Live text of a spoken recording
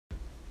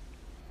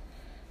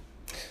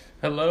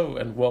Hello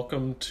and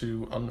welcome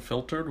to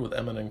Unfiltered with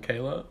Emmett and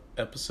Kayla,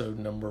 episode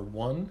number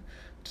 1.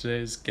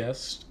 Today's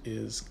guest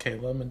is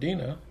Kayla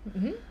Medina,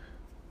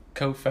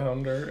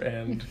 co-founder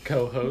and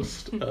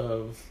co-host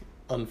of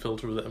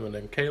Unfiltered with Emmett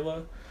and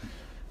Kayla.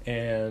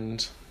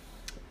 And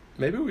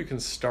maybe we can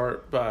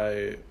start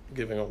by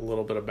giving a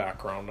little bit of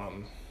background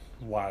on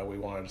why we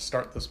wanted to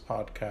start this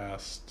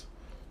podcast,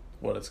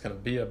 what it's going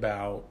to be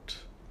about.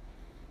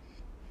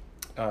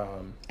 Do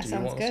you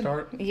want to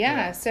start?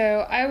 Yeah,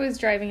 so I was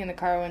driving in the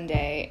car one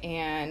day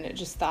and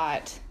just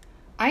thought,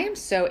 I am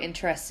so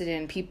interested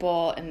in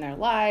people and their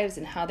lives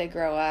and how they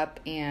grow up,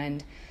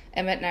 and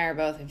Emmett and I are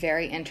both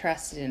very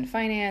interested in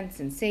finance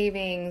and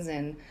savings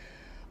and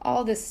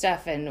all this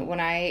stuff. And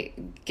when I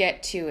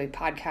get to a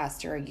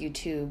podcast or a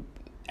YouTube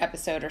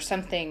episode or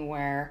something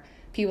where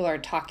people are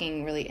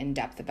talking really in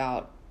depth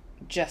about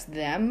just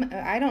them,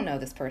 I don't know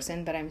this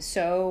person, but I'm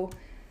so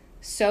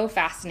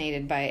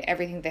fascinated by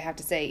everything they have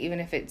to say, even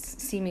if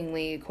it's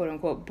seemingly quote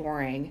unquote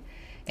boring.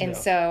 And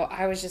so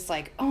I was just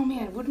like, oh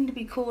man, wouldn't it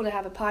be cool to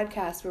have a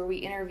podcast where we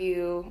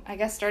interview, I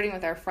guess starting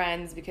with our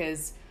friends,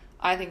 because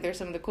I think they're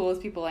some of the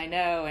coolest people I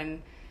know,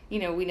 and we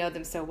know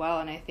them so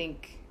well, and I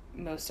think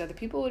most other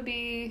people would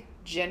be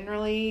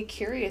generally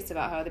curious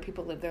about how other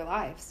people live their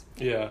lives.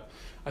 Yeah.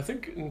 I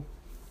think in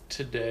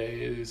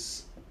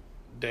today's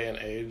day and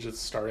age,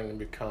 it's starting to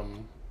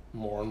become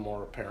more and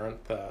more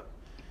apparent that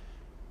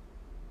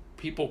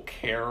people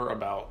care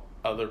about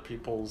other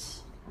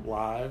people's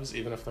lives,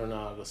 even if they're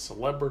not a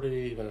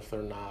celebrity, even if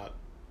they're not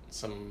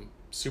some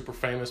super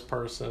famous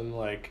person.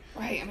 Right.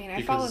 I mean,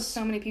 I follow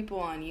so many people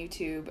on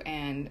YouTube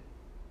and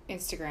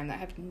Instagram that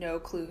have no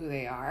clue who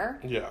they are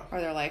or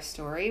their life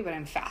story, but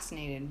I'm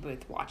fascinated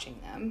with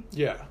watching them.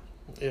 Yeah.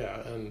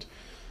 And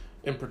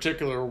in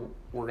particular,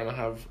 we're going to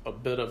have a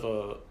bit of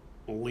a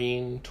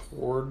lean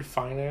toward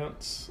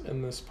finance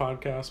in this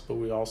podcast, but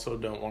we also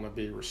don't want to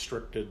be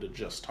restricted to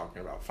just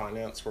talking about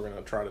finance. We're going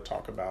to try to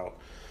talk about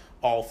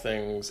all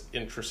things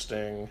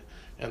interesting,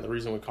 and the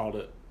reason we called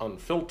it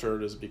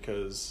Unfiltered is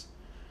because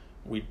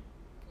we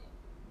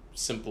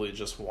simply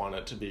just want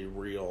it to be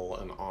real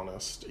and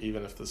honest,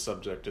 even if the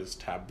subject is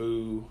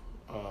taboo.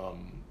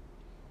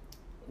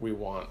 We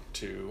want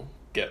to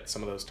get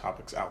some of those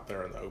topics out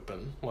there in the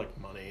open, like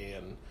money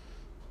and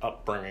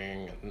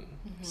upbringing and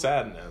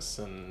sadness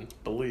and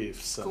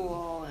beliefs,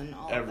 school and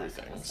all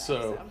everything. Kind of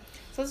stuff,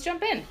 so let's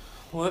jump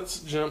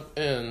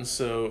in.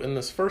 So in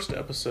this first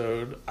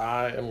episode,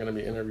 I am going to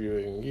be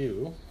interviewing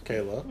you,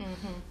 Kayla.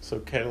 So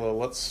Kayla,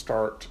 let's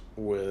start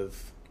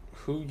with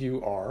who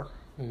you are,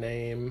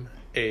 name,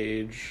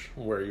 age,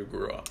 where you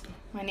grew up.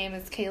 My name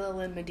is Kayla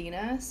Lynn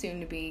Medina,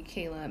 soon to be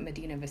Kayla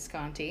Medina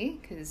Visconti,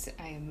 because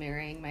I am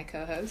marrying my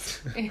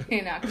co-host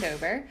in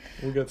October.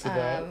 We'll get to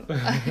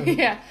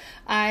that.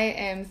 I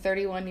am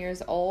 31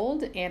 years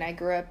old, and I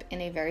grew up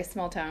in a very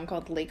small town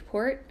called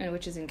Lakeport,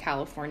 which is in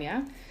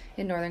California,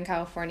 in Northern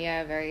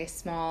California, a very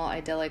small,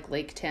 idyllic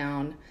lake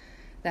town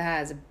that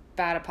has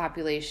about a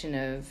population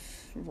of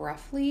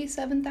roughly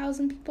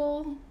 7,000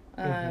 people,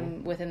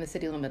 within the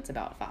city limits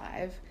about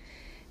 5.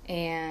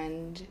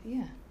 And,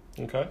 yeah.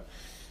 Okay.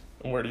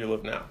 And where do you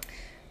live now?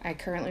 I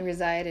currently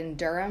reside in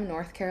Durham,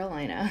 North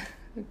Carolina.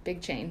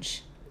 Big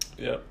change.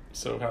 Yep.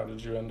 So how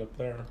did you end up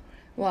there?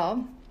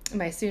 Well,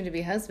 my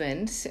soon-to-be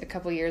husband, a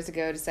couple years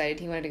ago, decided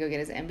he wanted to go get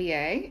his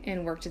MBA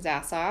and worked his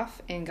ass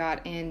off and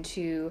got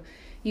into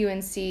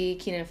UNC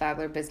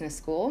Kenan-Fagler Business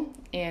School.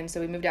 And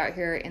so we moved out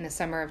here in the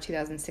summer of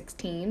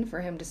 2016 for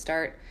him to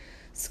start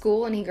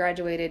school, and he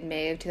graduated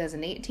May of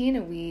 2018,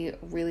 and we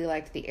really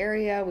liked the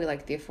area. We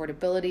liked the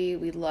affordability.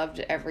 We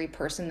loved every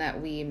person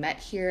that we met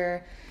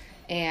here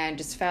and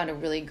just found a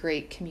really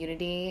great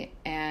community,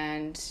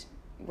 and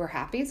we're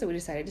happy, so we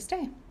decided to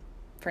stay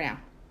for now,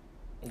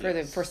 for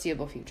the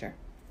foreseeable future.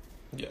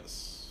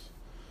 Yes.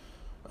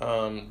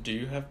 Do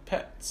you have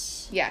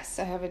pets? Yes,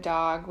 I have a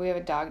dog. We have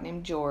a dog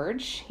named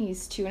George.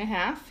 He's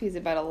 2.5. He's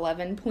about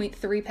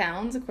 11.3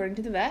 pounds, according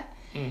to the vet.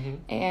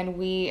 And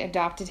we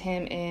adopted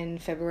him in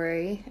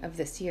February of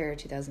this year,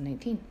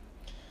 2019.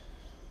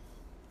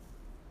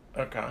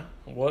 Okay.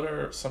 What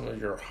are some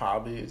of your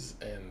hobbies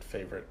and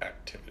favorite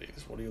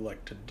activities? What do you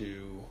like to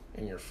do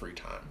in your free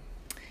time?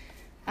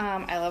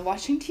 I love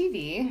watching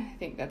TV. I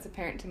think that's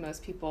apparent to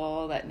most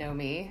people that know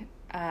me.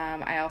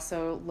 I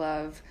also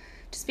love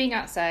just being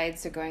outside,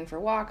 so going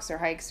for walks or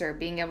hikes, or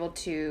being able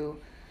to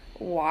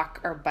walk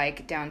or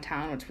bike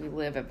downtown, which we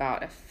live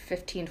about a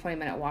 15-20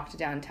 minute walk to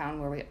downtown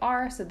where we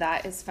are, so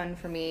that is fun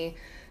for me.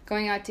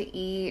 Going out to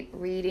eat,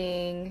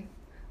 reading,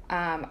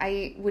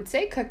 I would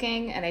say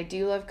cooking, and I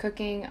do love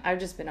cooking. I've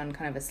just been on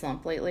kind of a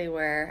slump lately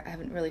where I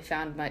haven't really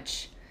found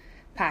much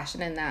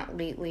passion in that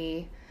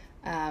lately,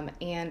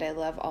 and I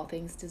love all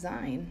things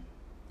design.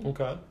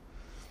 Okay.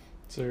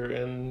 So you're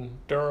in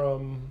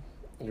Durham,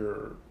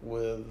 you're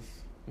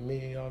with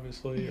me,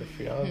 obviously, your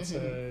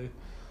fiance.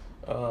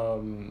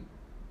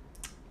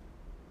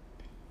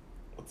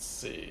 Let's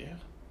see.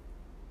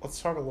 Let's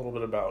talk a little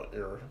bit about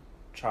your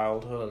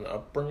childhood and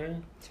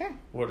upbringing. Sure.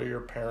 What are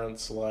your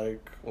parents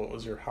like? What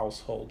was your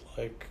household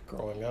like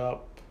growing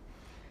up?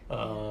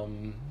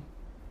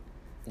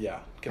 Yeah,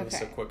 give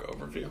us a quick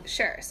overview.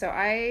 Sure. So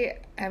I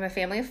am a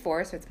family of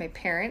 4, so it's my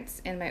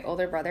parents and my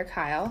older brother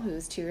Kyle,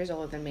 who's 2 years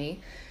older than me.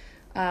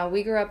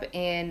 We grew up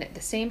in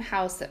the same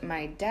house that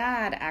my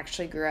dad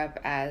actually grew up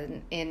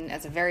in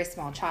as a very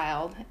small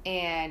child,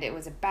 and it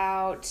was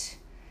about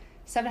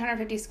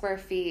 750 square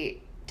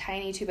feet,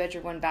 tiny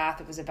 2-bedroom, 1 bath.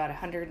 It was about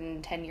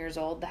 110 years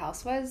old, the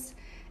house was,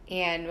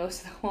 and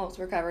most of the walls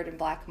were covered in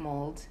black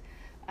mold.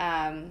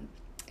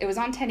 It was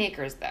on 10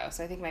 acres, though,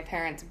 so I think my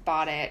parents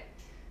bought it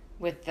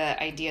with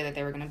the idea that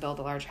they were going to build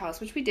a large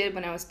house, which we did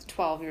when I was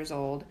 12 years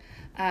old.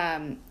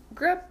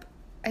 Grew up,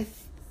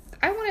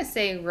 I want to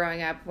say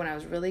growing up when I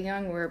was really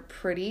young, we were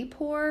pretty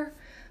poor.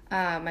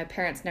 My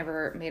parents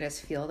never made us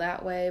feel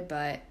that way,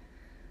 but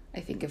I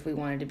think if we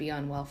wanted to be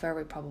on welfare,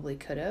 we probably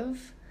could have.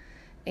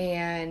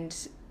 And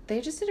they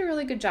just did a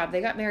really good job.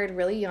 They got married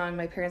really young.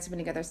 My parents have been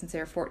together since they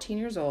were 14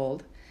 years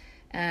old.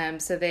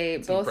 So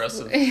That's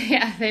impressive.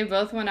 Yeah, they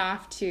both went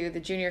off to the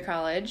junior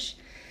college.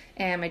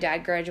 And my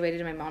dad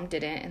graduated and my mom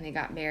didn't, and they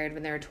got married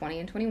when they were 20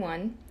 and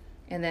 21,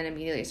 and then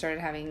immediately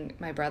started having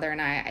my brother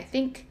and I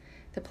think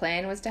the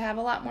plan was to have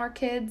a lot more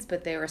kids,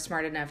 but they were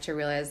smart enough to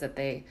realize that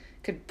they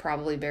could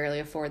probably barely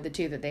afford the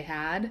 2 that they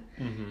had,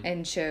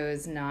 and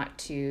chose not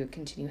to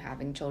continue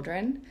having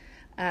children.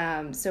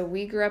 So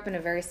we grew up in a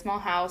very small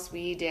house.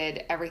 We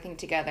did everything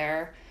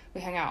together.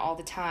 We hung out all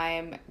the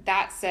time.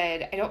 That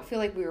said, I don't feel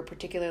like we were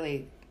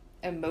particularly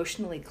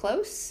emotionally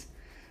close.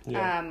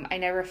 Yeah. I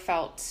never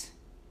felt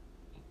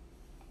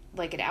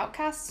like an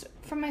outcast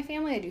from my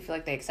family. I do feel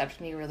like they accepted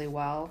me really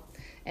well,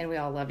 and we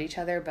all loved each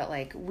other, but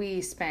like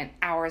we spent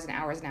hours and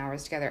hours and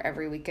hours together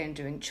every weekend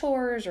doing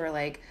chores or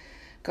like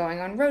going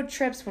on road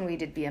trips when we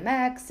did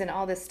BMX and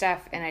all this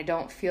stuff, and I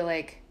don't feel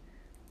like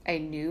I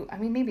knew, I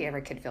mean, maybe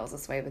every kid feels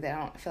this way, but I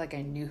don't feel like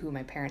I knew who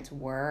my parents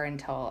were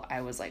until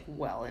I was like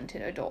well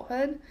into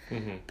adulthood.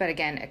 But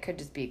again, it could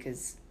just be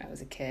because I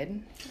was a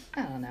kid.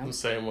 I don't know. The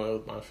same way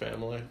with my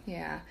family.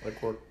 Yeah. Like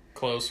we're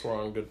close, we're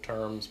on good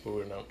terms, but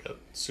we don't get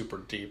super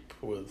deep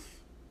with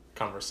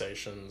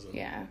conversations. And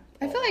yeah.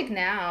 I feel like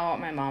now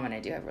my mom and I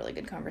do have really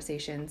good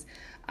conversations.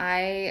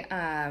 I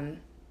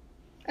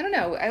don't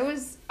know. I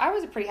was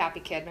a pretty happy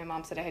kid. My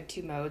mom said I had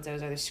 2 modes. I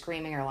was either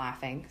screaming or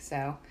laughing.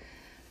 So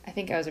I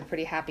think I was a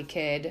pretty happy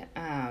kid.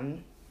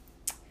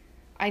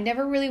 I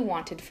never really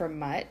wanted for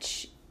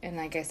much. And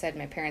like I said,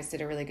 my parents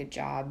did a really good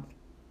job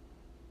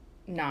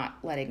not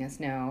letting us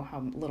know how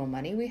little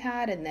money we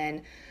had. And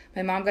then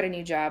my mom got a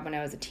new job when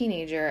I was a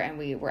teenager, and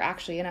we were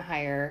actually in a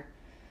higher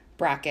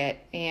bracket.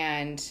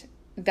 And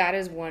that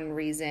is one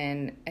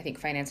reason I think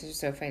finances are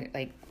so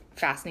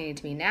fascinating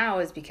to me now,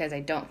 is because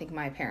I don't think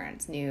my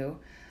parents knew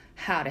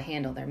how to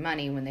handle their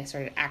money when they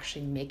started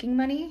actually making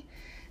money.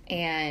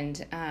 And,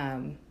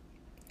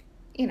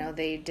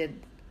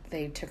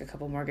 they took a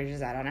couple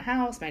mortgages out on a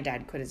house. My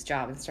dad quit his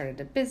job and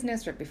started a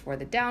business right before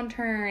the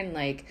downturn.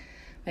 Like,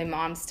 my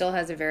mom still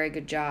has a very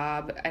good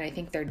job, and I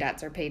think their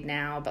debts are paid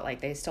now, but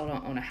like they still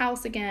don't own a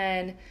house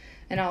again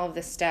and all of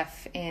this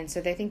stuff. And so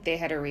they think they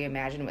had to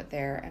reimagine what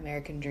their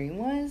American dream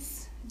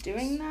was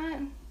doing that.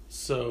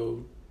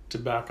 So to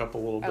back up a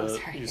little bit,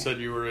 sorry. You said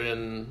you were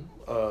in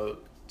a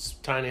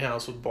tiny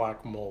house with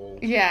black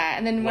mold. Yeah,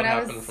 and then What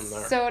happened from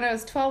there? So when I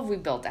was 12, we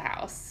built a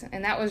house,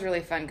 and that was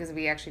really fun because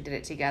we actually did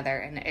it together.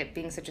 And it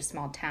being such a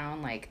small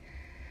town, like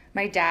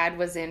my dad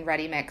was in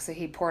ready mix, so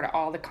he poured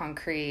all the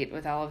concrete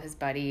with all of his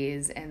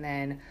buddies, and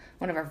then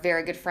one of our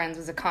very good friends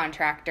was a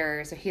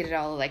contractor, so he did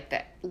all like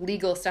the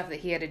legal stuff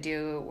that he had to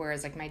do,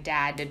 whereas like my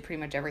dad did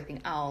pretty much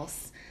everything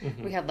else.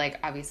 We had like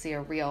obviously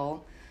a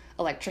real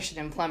electrician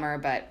and plumber,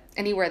 but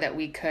anywhere that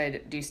we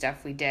could do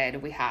stuff we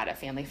did. We had a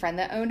family friend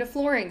that owned a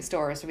flooring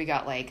store, so we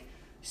got like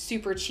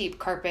super cheap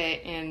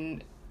carpet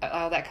and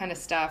all that kind of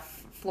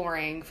stuff,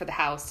 flooring for the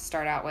house to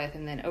start out with,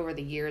 and then over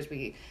the years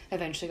we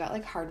eventually got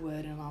like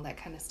hardwood and all that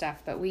kind of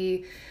stuff. But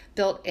we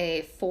built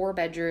a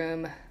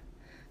 4-bedroom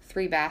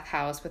 3-bath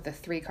house with a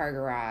 3-car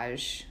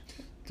garage.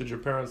 Did your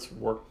parents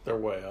work their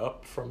way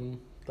up from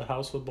the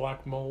house with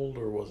black mold,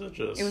 or was it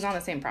just... It was on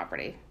the same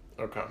property.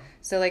 Okay.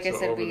 So like I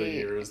said, over the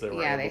years they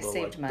were able to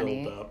saved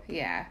money. build up.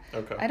 Yeah.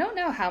 Okay. I don't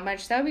know how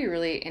much. That would be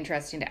really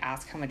interesting to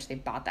ask how much they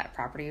bought that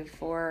property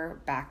for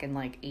back in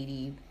like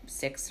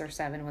 86 or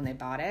 7 when they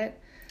bought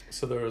it.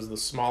 So there was the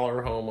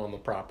smaller home on the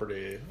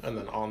property, and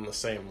then on the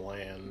same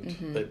land,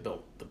 they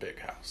built the big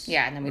house.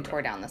 Yeah, and then we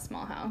tore down the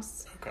small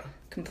house. Okay.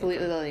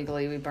 Completely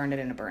illegally, we burned it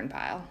in a burn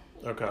pile.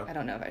 Okay. I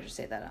don't know if I should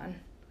say that on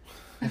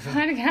a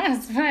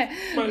podcast, but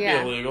Might be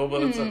illegal,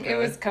 but it's okay. It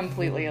was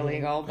completely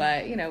illegal,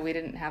 but we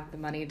didn't have the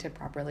money to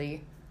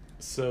properly.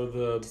 So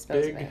the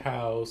big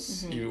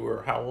house, you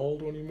were how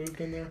old when you moved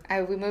in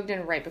there? We moved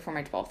in right before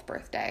my 12th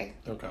birthday.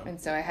 Okay.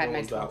 And so I had my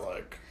 12th. What was that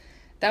like?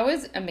 That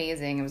was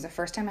amazing. It was the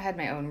first time I had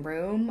my own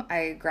room.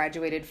 I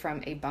graduated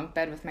from a bunk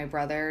bed with my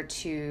brother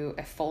to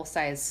a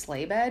full-size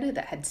sleigh bed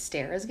that had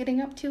stairs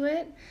getting up to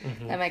it.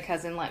 And my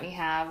cousin let me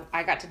have.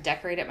 I got to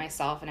decorate it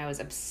myself, and I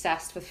was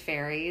obsessed with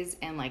fairies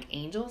and like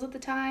angels at the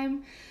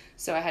time.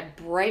 So I had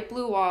bright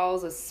blue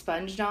walls with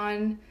sponged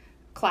on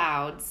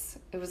clouds.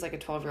 It was like a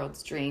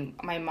 12-year-old's dream.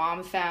 My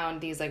mom found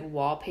these like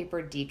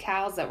wallpaper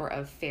decals that were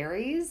of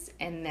fairies,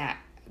 and that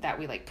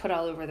we like put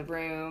all over the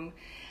room.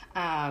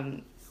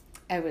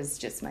 It was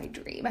just my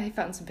dream. I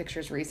found some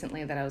pictures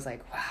recently that I was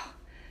like, wow,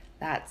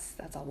 that's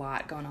a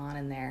lot going on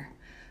in there.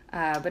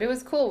 But it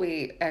was cool.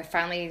 I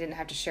finally didn't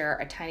have to share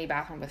a tiny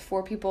bathroom with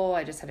 4 people.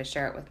 I just had to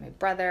share it with my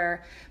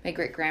brother. My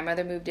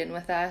great-grandmother moved in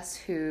with us,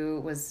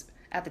 who was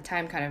at the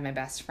time kind of my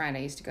best friend. I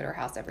used to go to her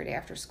house every day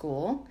after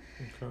school.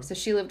 Okay. So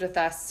she lived with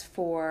us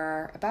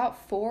for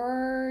about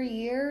 4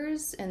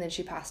 years, and then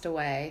she passed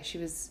away. She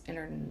was in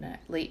her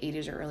late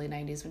 80s or early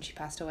 90s when she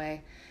passed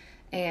away.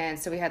 And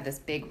so we had this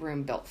big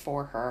room built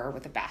for her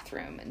with a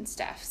bathroom and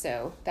stuff.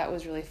 So that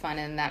was really fun,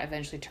 and that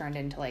eventually turned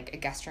into like a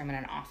guest room and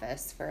an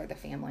office for the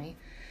family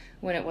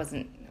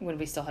when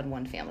we still had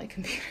one family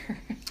computer.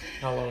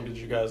 How long did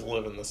you guys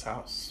live in this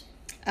house?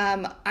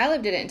 I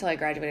lived in it until I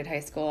graduated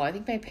high school. I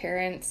think my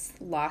parents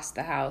lost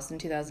the house in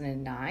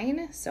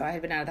 2009, so I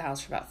had been out of the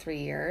house for about 3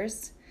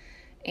 years,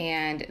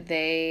 and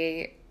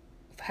they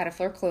had to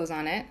foreclose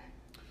on it.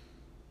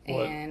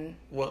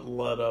 What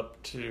led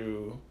up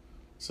to,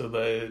 so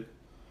they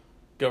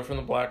go from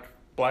the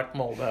black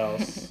mold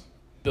house,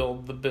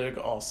 build the big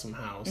awesome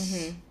house.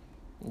 Mm-hmm.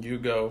 You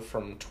go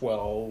from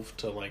 12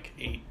 to like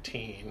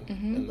 18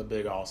 in the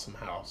big awesome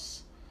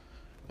house,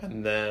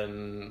 and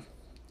then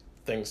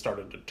things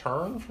started to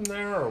turn from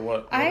there, or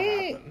what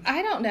happened?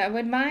 I don't know.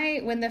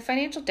 When the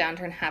financial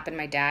downturn happened,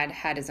 my dad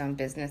had his own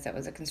business that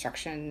was a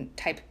construction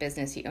type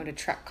business. He owned a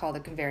truck called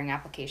a conveying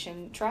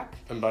application truck.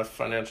 And by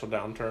financial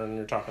downturn,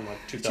 you're talking like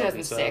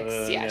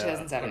 2007?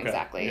 2007, okay.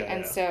 Exactly.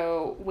 Yeah,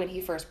 so when he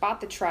first bought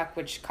the truck,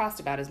 which cost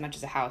about as much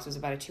as a house, it was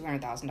about a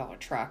 $200,000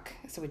 truck.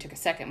 So we took a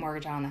second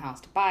mortgage on the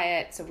house to buy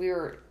it. So we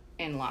were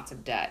in lots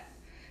of debt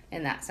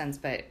in that sense.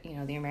 But,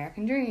 the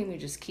American dream, you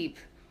just keep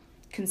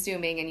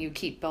consuming and you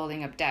keep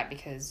building up debt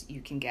because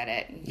you can get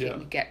it.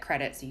 You get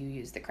credit, so you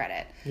use the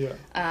credit. Yeah.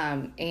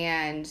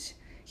 And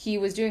he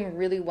was doing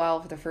really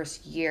well for the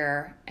first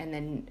year, and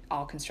then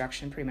all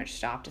construction pretty much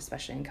stopped,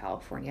 especially in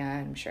California,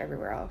 and I'm sure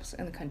everywhere else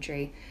in the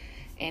country.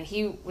 And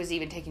he was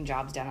even taking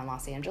jobs down in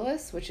Los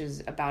Angeles, which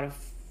is about a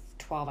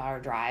 12-hour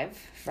drive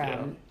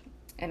from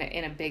in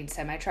a big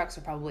semi-truck,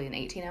 so probably an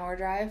 18-hour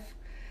drive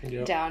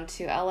down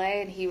to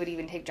LA. And he would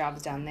even take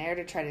jobs down there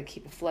to try to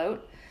keep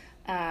afloat.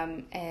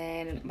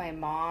 And my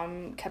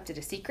mom kept it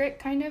a secret,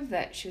 kind of,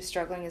 that she was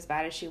struggling as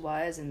bad as she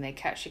was, and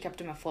she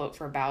kept him afloat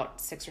for about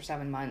 6 or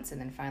 7 months,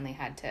 and then finally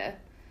had to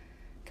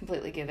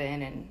completely give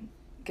in and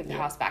give the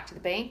house back to the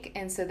bank.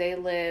 And so they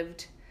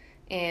lived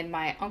in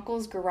my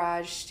uncle's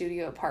garage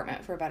studio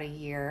apartment for about a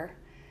year.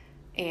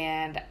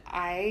 And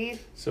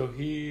So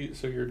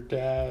your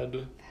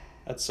dad,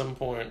 at some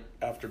point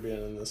after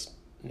being in this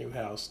new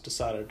house,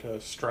 decided to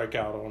strike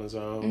out on his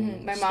own.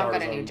 Mm-hmm. My mom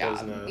got a new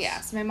job.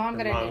 Yeah, so my mom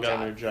got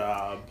a new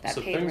job. That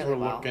so paid things really were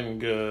well. looking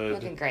good.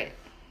 Looking great.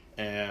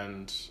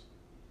 And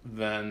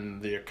then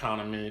the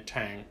economy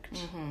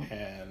tanked,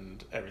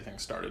 and everything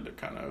started to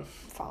kind of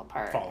fall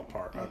apart.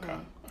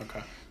 Mm-hmm.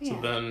 Okay.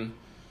 Yeah.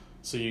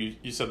 So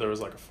you said there was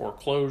like a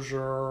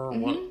foreclosure.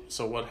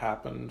 Mm-hmm. What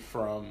happened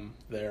from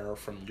there,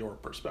 from your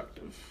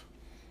perspective?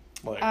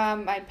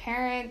 My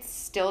parents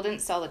still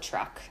didn't sell the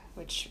truck,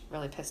 which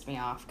really pissed me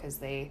off because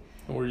they.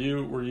 Were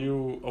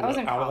you I was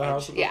in out college. of the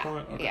house at this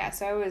point? Okay. Yeah.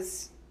 So I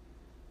was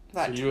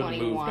about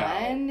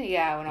 21.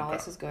 Yeah, when all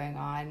this was going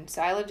on.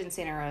 So I lived in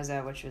Santa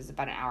Rosa, which was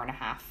about an hour and a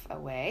half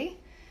away.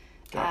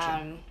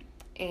 Gotcha.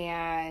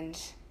 And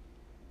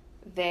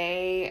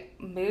they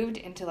moved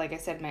into, like I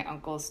said, my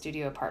uncle's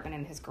studio apartment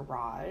in his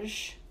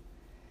garage,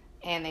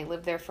 and they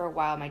lived there for a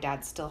while. My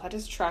dad still had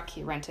his truck.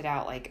 He rented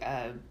out like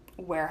a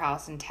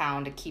warehouse in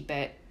town to keep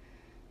it,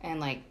 and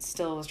like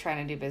still was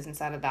trying to do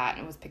business out of that,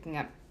 and was picking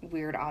up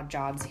weird odd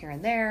jobs here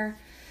and there.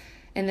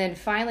 And then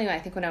finally, I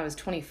think when I was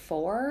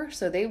 24,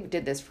 so they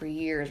did this for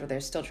years where they're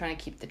still trying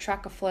to keep the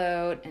truck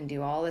afloat and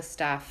do all this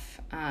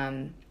stuff.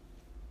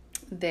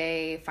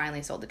 They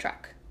finally sold the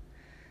truck,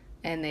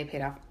 and they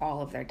paid off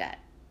all of their debt,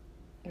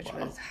 which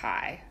was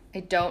high. I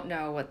don't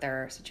know what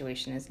their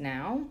situation is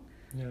now.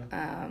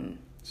 Yeah.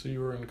 So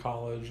you were in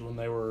college when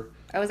they were.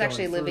 I was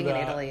actually living in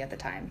Italy at the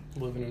time.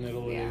 Living in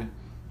Italy. Yeah.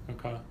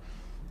 Okay.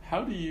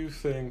 How do you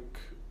think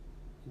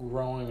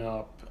growing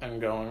up and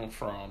going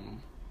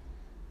from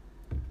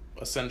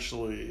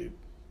essentially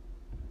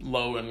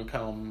low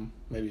income,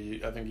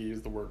 maybe I think you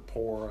used the word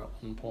poor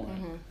at one point,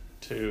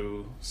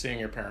 to seeing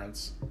your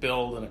parents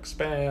build and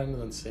expand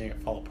and then seeing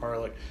it fall apart?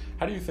 Like,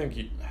 how do you think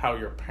how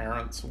your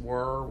parents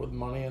were with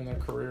money in their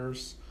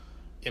careers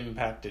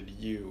impacted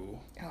you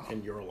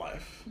in your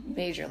life?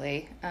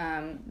 Majorly.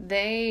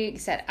 They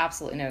set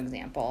absolutely no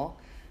example,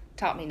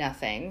 taught me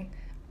nothing,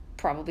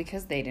 probably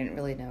because they didn't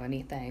really know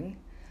anything.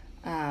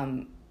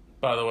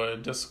 By the way,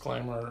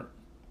 disclaimer,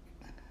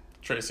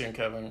 Tracy and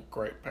Kevin,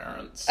 great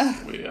parents.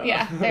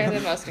 Yeah, they're the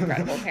most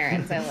incredible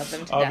parents. I love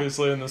them to death.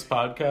 Obviously, in this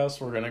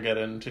podcast, we're going to get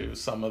into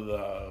some of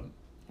the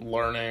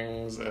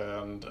learnings,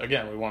 and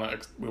again, we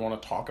want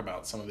to talk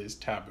about some of these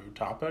taboo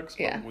topics,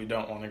 but we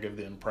don't want to give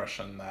the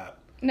impression that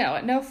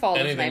no fault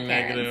of my anything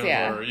parents. negative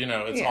Yeah. or,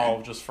 it's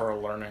all just for a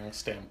learning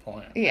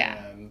standpoint.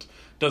 Yeah. And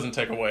doesn't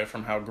take away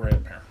from how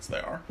great parents they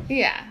are.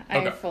 Yeah,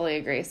 Okay. I fully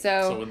agree.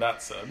 So with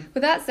that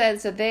said,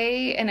 so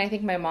they, and I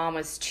think my mom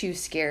was too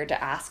scared to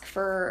ask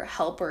for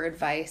help or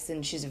advice,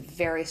 and she's a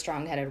very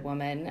strong-headed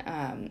woman.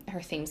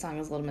 Her theme song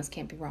is Little Miss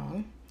Can't Be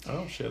Wrong.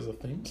 oh, she has a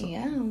theme song.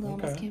 Yeah, Little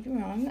Miss Can't Be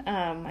Wrong.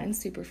 Mine's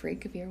Super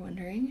Freak, if you're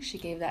wondering. She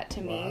gave that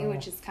to me,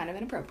 which is kind of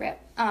inappropriate.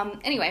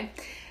 Anyway,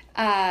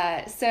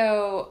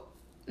 so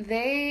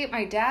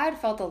my dad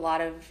felt a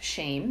lot of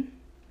shame.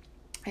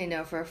 I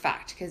know for a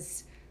fact,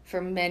 because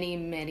for many,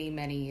 many,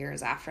 many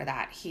years after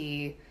that,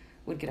 he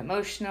would get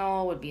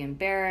emotional, would be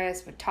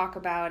embarrassed, would talk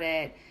about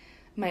it.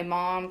 My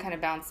mom kind of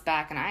bounced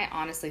back, and I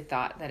honestly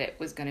thought that it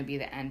was going to be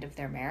the end of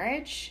their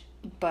marriage,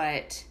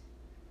 but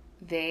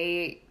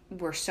they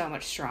were so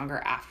much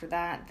stronger after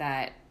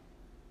that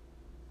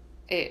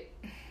I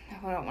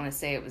don't want to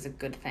say it was a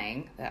good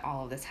thing that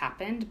all of this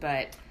happened,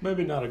 but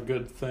maybe not a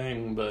good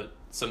thing, but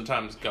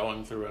sometimes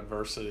going through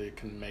adversity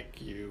can make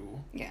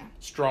you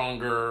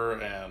stronger,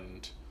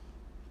 and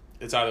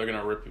it's either going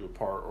to rip you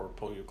apart or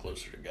pull you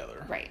closer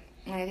together. Right.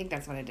 And I think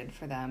that's what it did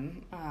for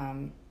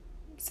them.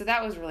 So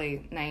that was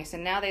really nice.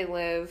 And now they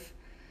live,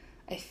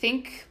 I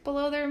think,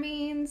 below their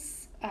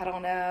means. I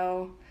don't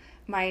know.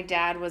 My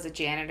dad was a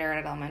janitor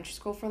at elementary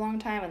school for a long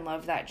time and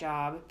loved that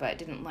job, but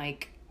didn't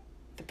like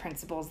the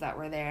principals that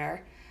were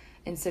there.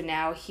 And so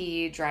now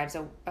he drives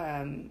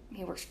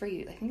he works for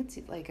you. I think it's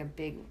like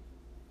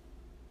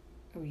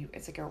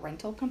it's like a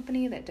rental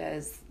company that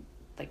does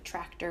like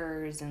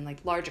tractors and like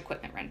large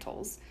equipment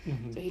rentals.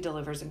 Mm-hmm. So he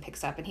delivers and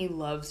picks up, and he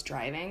loves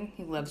driving.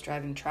 He loves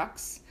driving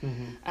trucks.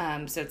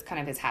 Mm-hmm. So it's kind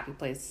of his happy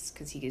place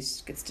because he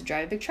gets to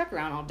drive a big truck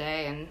around all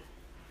day, and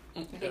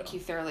I think he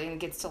thoroughly and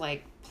gets to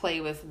like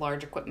play with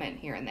large equipment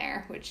here and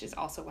there, which is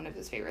also one of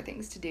his favorite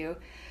things to do.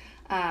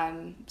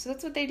 So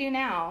that's what they do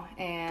now,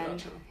 and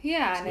gotcha.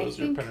 Yeah, so and those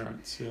I think are your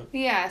parents.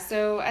 Yeah.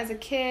 So as a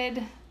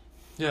kid.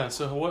 Yeah.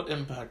 So what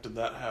impact did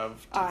that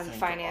have on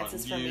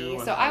finances for me?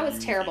 So I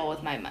was terrible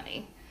with my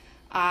money.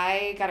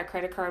 I got a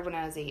credit card when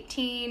I was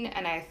 18,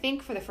 and I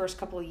think for the first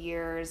couple of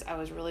years, I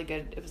was really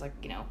good. It was like,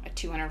 a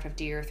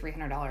 $250 or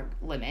 $300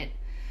 limit.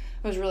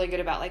 I was really good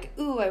about like,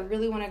 ooh, I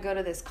really want to go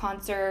to this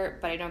concert,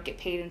 but I don't get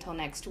paid until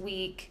next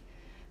week.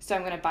 So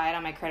I'm going to buy it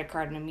on my credit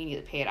card and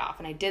immediately pay it off.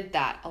 And I did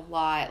that a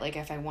lot. Like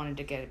if I wanted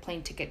to get a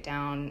plane ticket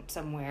down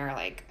somewhere,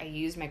 like I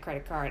used my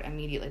credit card,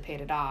 immediately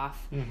paid it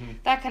off. Mm-hmm.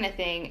 That kind of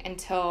thing,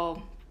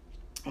 until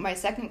my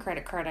second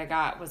credit card I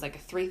got was like a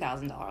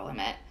 $3,000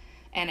 limit.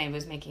 And I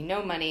was making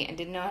no money and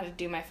didn't know how to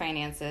do my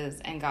finances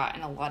and got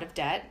in a lot of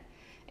debt.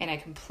 And I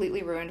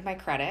completely ruined my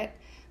credit.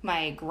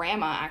 My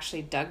grandma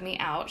actually dug me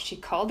out. She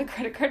called the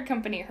credit card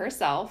company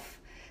herself,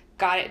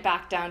 got it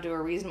back down to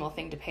a reasonable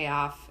thing to pay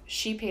off.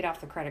 She paid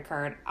off the credit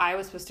card. I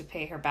was supposed to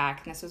pay her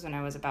back, and this was when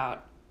I was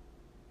about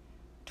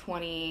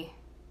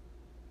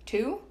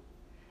 22.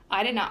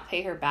 I did not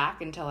pay her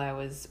back until I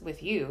was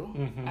with you.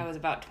 Mm-hmm. I was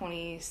about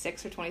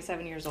 26 or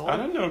 27 years old. I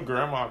didn't know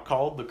Grandma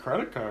called the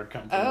credit card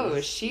company.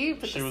 Oh, she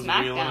put the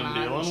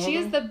smackdown on.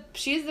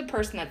 She's the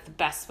person that's the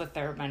best with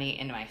their money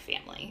in my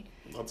family.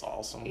 That's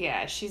awesome.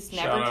 Yeah, she's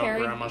never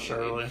carried. Grandma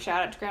Shirley.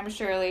 Shout out to Grandma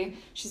Shirley.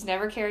 She's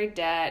never carried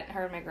debt.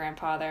 Her and my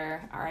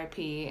grandfather,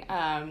 R.I.P.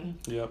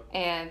 Yep.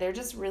 And they're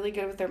just really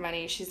good with their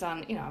money. She's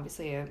on,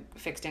 obviously a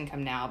fixed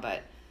income now,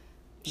 but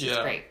she's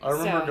great. I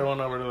remember going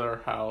over to their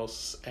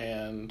house,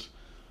 and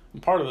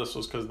part of this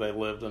was because they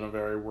lived in a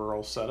very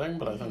rural setting,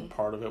 but mm-hmm. I think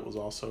part of it was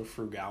also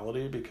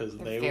frugality, because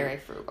they're very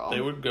frugal. They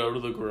would go to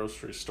the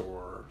grocery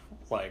store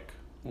like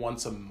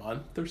once a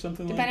month or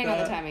something depending like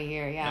that. On the time of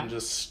year, yeah. And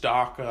just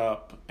stock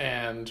up,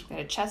 and they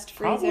had a chest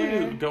freezer.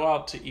 Probably go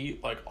out to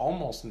eat like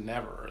almost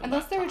never.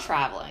 Unless they were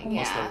traveling,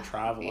 Unless they were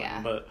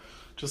traveling, but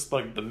just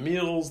like the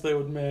meals they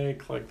would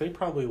make, like they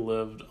probably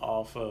lived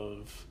off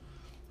of...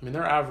 I mean,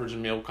 their average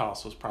meal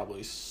cost was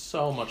probably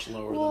so much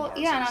lower than ours.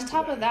 Yeah, and on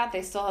top of that,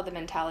 they still had the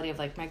mentality of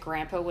like, my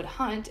grandpa would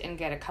hunt and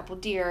get a couple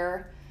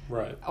deer,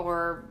 right,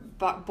 or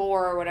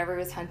boar or whatever he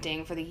was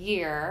hunting for the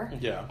year.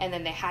 Yeah, and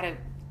then they had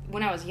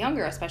when I was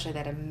younger, especially, they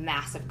had a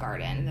massive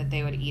garden that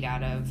they would eat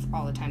out of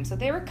all the time. So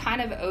they were kind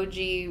of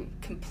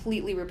OG,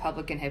 completely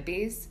Republican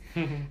hippies.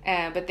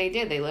 But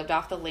they lived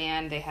off the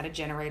land. They had a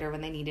generator when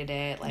they needed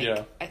it.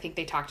 I think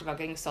they talked about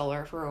getting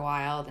solar for a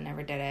while. They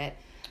never did it.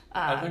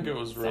 I think it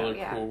was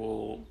really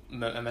cool.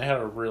 And they had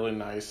a really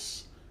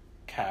nice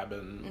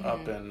cabin mm-hmm.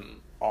 up in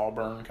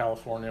Auburn,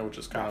 California, which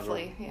is kind of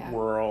a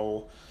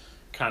rural,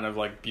 kind of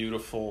like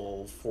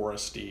beautiful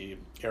foresty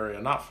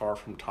area, not far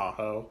from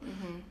Tahoe.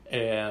 Mm-hmm.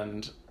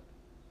 And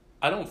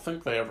I don't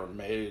think they ever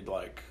made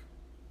like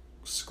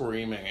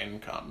screaming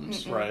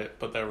incomes, mm-mm. right?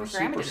 But they were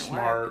super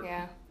smart.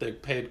 Yeah. They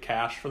paid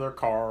cash for their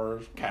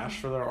cars, cash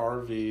mm-hmm. for their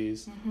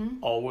RVs, mm-hmm.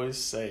 always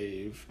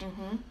saved.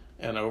 Mm-hmm.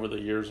 And over the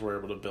years, we're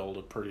able to build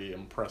a pretty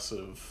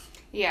impressive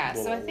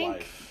so I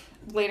think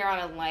later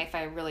on in life,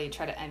 I really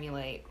try to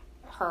emulate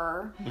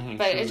her. Mm-hmm.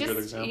 But it's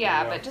just,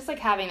 but just like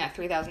having that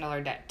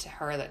 $3,000 debt to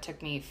her that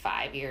took me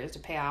 5 years to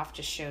pay off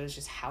just shows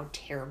just how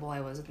terrible I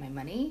was with my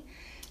money.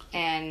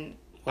 And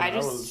when I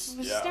was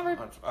just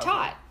never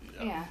taught.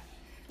 Yeah.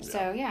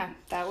 So,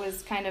 that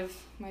was kind of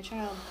my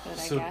childhood,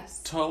 I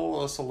guess. Tell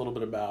us a little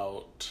bit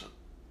about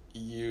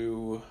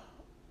you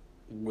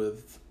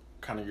with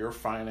kind of your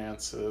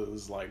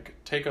finances. Like,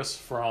 take us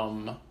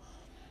from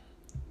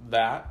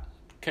that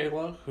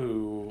Kayla,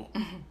 who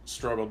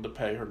struggled to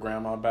pay her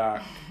grandma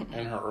back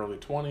in her early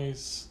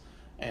 20s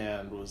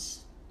and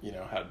was,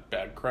 had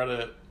bad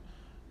credit,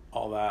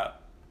 all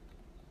that.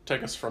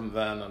 Take us from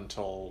then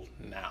until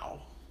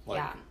now.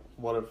 Like,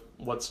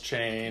 what's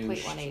changed?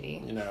 Complete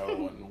 180.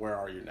 And where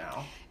are you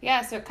now?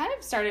 Yeah, so it kind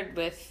of started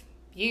with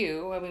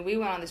you. I mean, we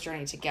went on this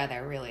journey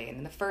together, really.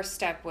 And the first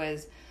step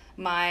was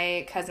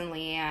my cousin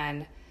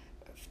Leanne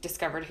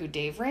discovered who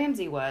Dave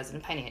Ramsey was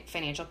in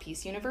Financial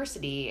Peace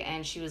University.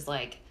 And she was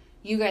like,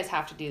 you guys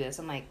have to do this.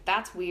 I'm like,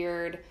 that's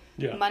weird.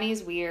 Yeah.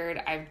 Money's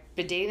weird. I've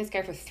been dating this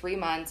guy for 3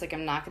 months. Like,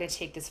 I'm not going to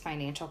take this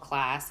financial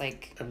class.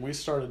 Like, and we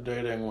started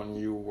dating when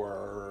you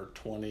were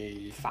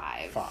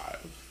 25.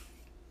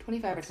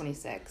 25 or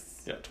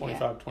 26. Yeah,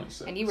 25,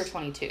 26. And you were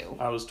 22.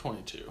 I was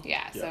 22.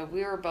 Yeah, so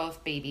we were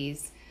both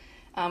babies.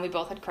 We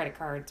both had credit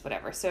cards,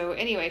 whatever. So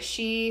anyway,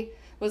 she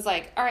was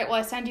like, all right, well,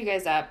 I signed you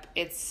guys up.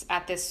 It's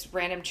at this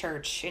random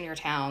church in your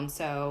town,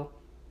 so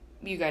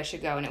you guys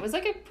should go. And it was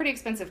like a pretty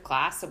expensive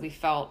class, so we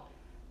felt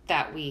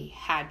that we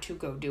had to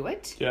go do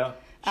it. Yeah.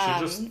 She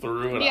just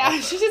threw it out Yeah,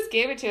 she just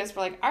gave it to us.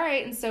 We're like, all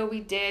right. And so we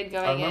did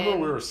going in. I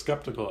remember we were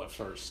skeptical at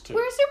first, too. We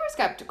were super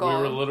skeptical. We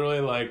were literally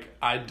like,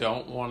 I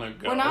don't want to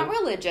go. We're not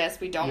religious.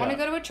 We don't want to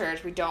go to a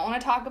church. We don't want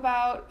to talk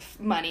about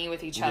money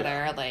with each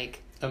other.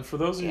 Like, and for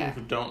those of you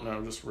who don't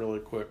know, just really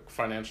quick,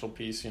 Financial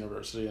Peace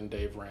University and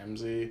Dave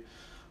Ramsey.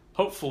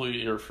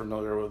 Hopefully you're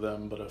familiar with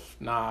him, but if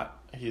not,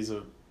 he's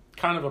a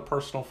kind of a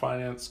personal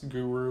finance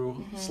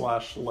guru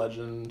 /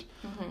 legend.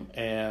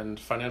 And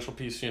Financial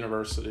Peace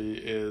University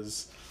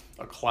is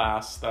a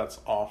class that's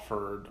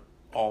offered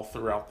all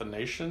throughout the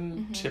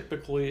nation,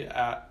 typically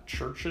at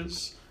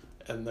churches,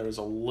 and there's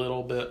a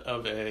little bit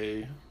of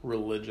a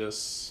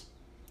religious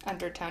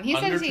undertone. He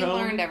says he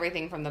learned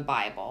everything from the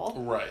Bible.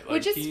 Right. Like,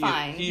 which is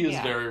fine. He is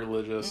very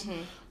religious,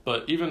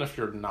 but even if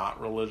you're not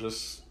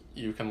religious,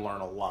 you can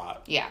learn a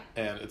lot. Yeah.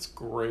 And it's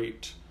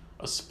great,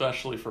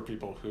 especially for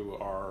people who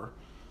are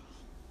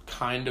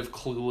kind of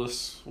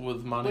clueless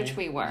with money. Which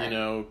we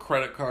were.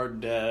 Credit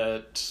card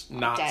debt,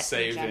 not debt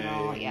saving, in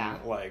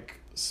general, like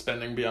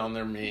spending beyond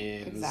their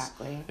means.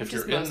 Exactly. If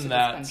you're in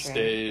that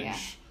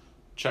stage,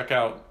 check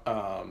out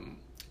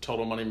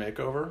Total Money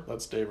Makeover.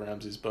 That's Dave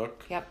Ramsey's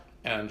book. Yep.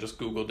 And just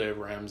Google Dave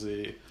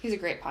Ramsey. He's a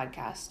great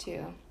podcast,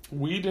 too.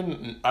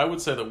 I would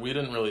say that we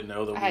didn't really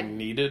know that we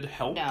needed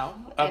help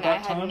at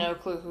that time. I had no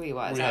clue who he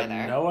was either. We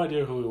had no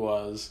idea who he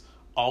was.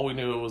 All we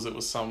knew was it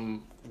was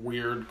some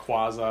weird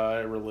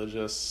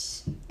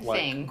quasi-religious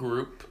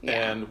group,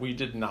 and we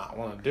did not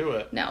want to do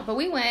it. No, but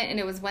we went, and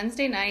it was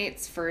Wednesday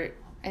nights for,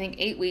 I think,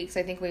 8 weeks.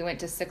 I think we went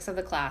to 6 of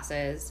the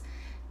classes,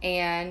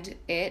 and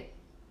it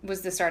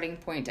was the starting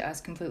point to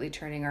us completely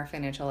turning our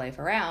financial life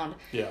around.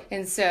 Yeah.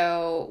 And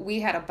so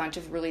we had a bunch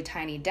of really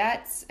tiny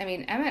debts. I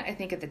mean, Emmett, I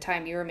think at the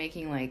time you were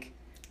making like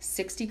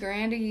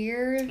 $60,000 a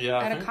year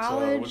out of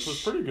college. So, which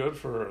was pretty good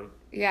for a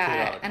kid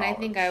out of college. I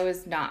think I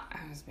was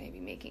maybe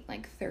making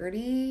like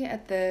 30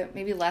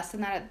 maybe less than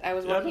that. I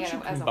was working as a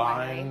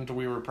combined,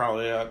 we were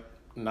probably at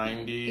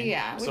 90.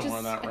 Yeah, which is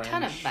in that range. A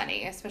ton of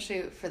money,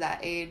 especially for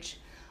that age.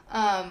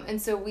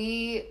 And so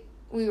we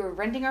were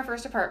renting our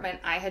first apartment.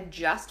 I had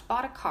just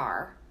bought a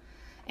car.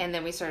 And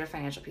then we started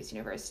Financial Peace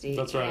University.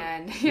 That's right.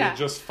 And I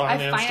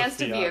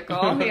financed a vehicle.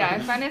 I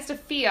financed a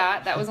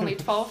Fiat that was only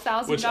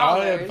 $12,000. Which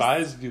I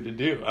advised you to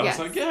do. I was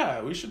like,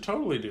 we should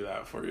totally do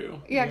that for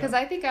you. Yeah, because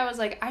I think I was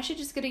like, I should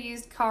just get a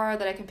used car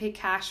that I can pay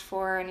cash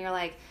for. And you're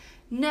like,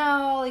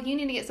 no, like you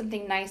need to get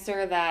something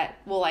nicer that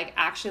will like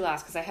actually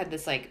last. Because I had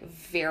this like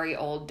very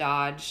old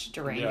Dodge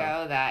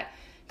Durango that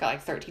got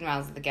like 13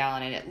 miles to the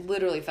gallon, and it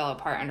literally fell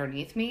apart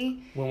underneath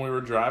me. When we were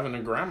driving to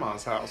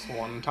Grandma's house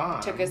one time.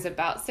 It took us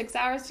about 6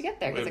 hours to get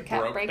there because it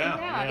kept breaking down.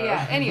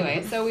 Yeah.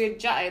 Anyway, so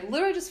I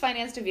literally just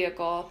financed a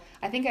vehicle.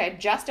 I think I had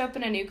just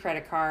opened a new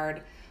credit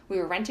card. We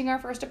were renting our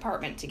first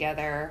apartment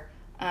together,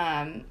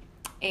 and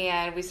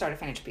we started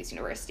Financial Peace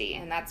University,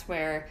 and that's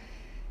where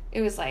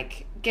it was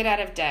like, get out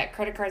of debt.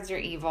 Credit cards are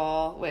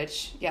evil,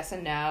 which yes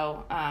and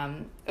no.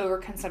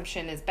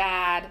 Overconsumption is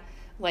bad.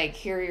 Like,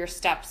 here are your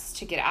steps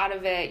to get out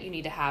of it. You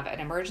need to have an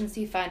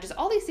emergency fund. Just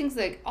all these things,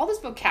 like all this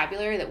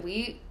vocabulary that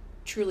we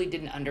truly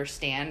didn't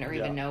understand or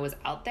even know was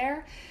out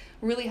there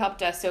really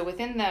helped us. So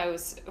within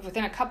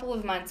a couple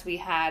of months, we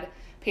had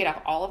paid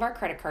off all of our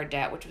credit card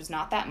debt, which was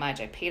not that much.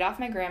 I paid off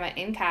my grandma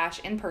in cash,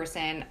 in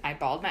person. I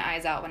bawled my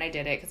eyes out when I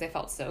did it because I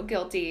felt so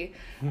guilty.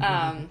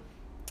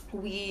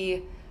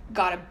 We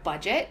got a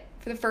budget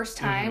for the first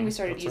time. We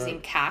started using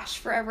cash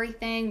for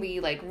everything. We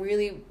like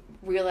really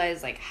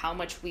realized like how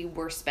much we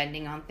were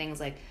spending on things.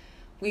 Like,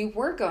 we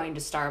were going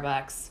to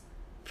Starbucks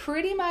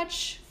pretty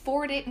much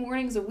 4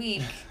 mornings a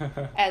week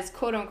as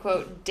quote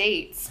unquote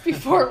dates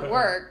before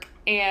work.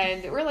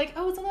 And we're like,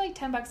 oh, it's only like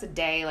 $10 a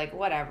day, like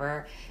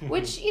whatever,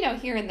 which, you know,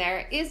 here and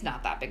there is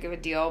not that big of a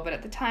deal. But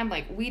at the time,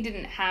 like we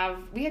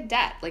had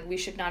debt. Like we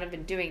should not have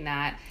been doing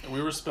that.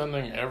 We were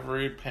spending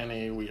every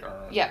penny we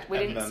earned. Yeah, we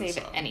didn't save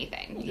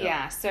anything.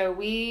 Yeah. So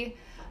we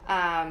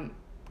got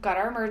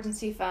our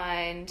emergency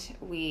fund.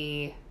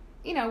 We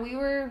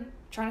were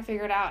trying to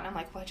figure it out. And I'm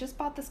like, well, I just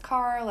bought this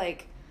car.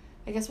 Like,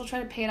 I guess we'll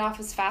try to pay it off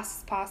as fast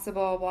as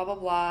possible, blah, blah,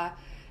 blah.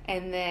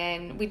 And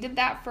then we did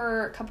that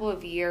for a couple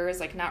of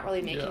years, like not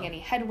really making any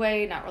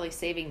headway, not really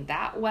saving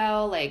that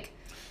well. Like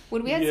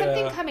when we had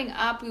something coming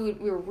up, we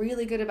were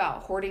really good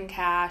about hoarding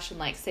cash and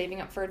like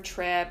saving up for a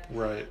trip.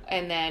 Right.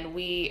 And then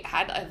we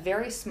had a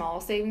very small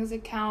savings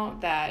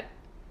account that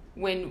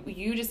when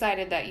you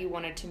decided that you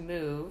wanted to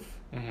move,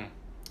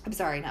 I'm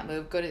sorry, not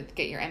move, go to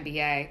get your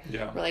MBA.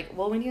 Yeah. We're like,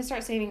 well, we need to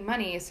start saving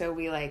money. So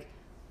we like,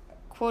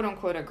 quote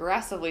unquote,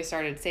 aggressively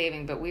started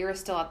saving, but we were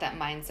still at that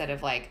mindset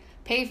of like,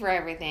 pay for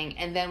everything,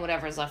 and then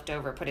whatever's left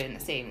over, put it in the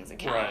savings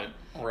account.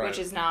 Right. Which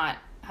is not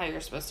how you're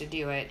supposed to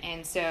do it.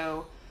 And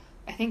so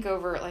I think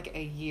over like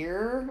a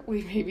year,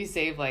 we maybe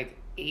saved like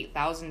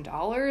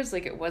 $8,000.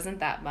 Like it wasn't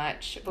that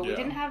much. But we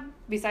didn't have,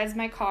 besides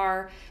my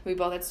car, we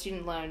both had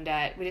student loan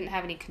debt. We didn't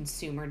have any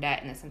consumer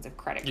debt in the sense of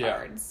credit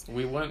cards.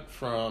 We went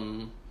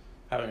from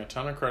having a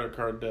ton of credit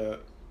card debt,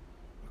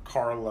 a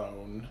car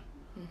loan,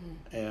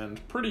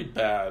 and pretty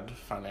bad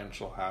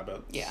financial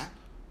habits. Yeah.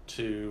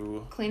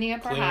 To cleaning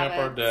up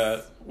our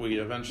debt. We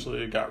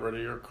eventually got rid of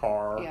your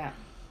car. Yeah.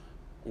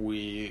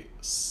 We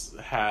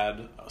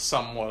had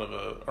somewhat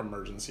of an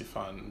emergency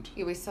fund.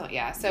 Yeah, we still,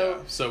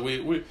 So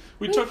we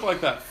took like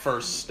that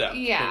first step.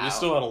 Yeah. But we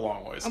still had a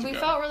long ways to go. And we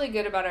felt really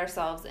good about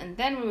ourselves. And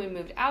then when we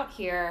moved out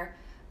here,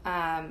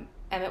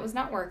 Emmett was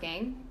not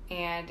working.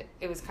 And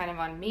it was kind of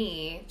on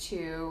me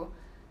to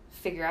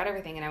figure out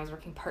everything. And I was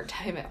working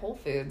part-time at Whole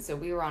Foods. So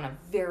we were on a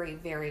very,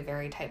 very,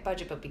 very tight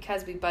budget. But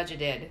because we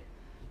budgeted,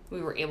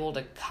 we were able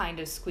to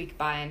kind of squeak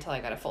by until I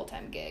got a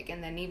full-time gig.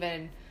 And then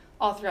even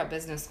all throughout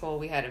business school,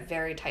 we had a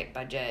very tight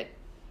budget,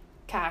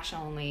 cash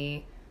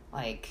only.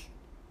 Like,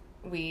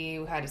 we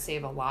had to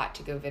save a lot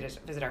to go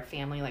visit our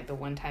family, like the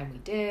one time we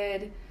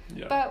did.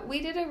 Yeah. But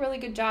we did a really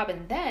good job.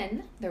 And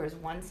then there was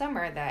one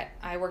summer that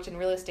I worked in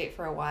real estate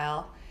for a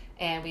while,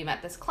 and we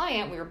met this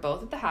client. We were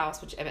both at the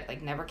house, which Emmett,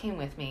 like, never came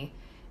with me.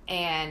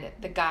 And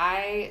the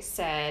guy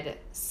said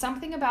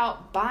something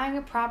about buying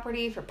a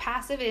property for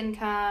passive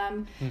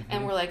income.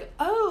 And we're like,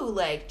 oh,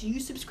 like, do you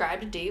subscribe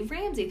to Dave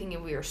Ramsey?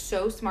 Thinking we were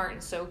so smart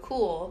and so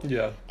cool.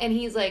 Yeah. And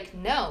he's like,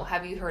 no,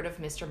 have you heard of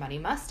Mr. Money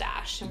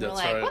Mustache? And we're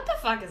like, what the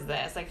fuck is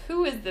this? Like,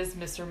 who is this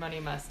Mr.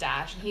 Money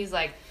Mustache? And he's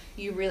like,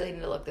 you really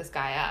need to look this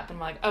guy up. And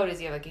we're like, oh, does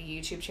he have like a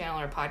YouTube channel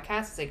or a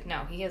podcast? He's like,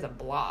 no, he has a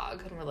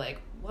blog. And we're like,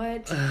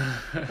 what?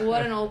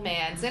 What an old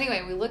man. So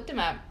anyway, we looked him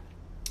up.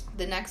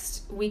 The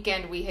next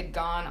weekend, we had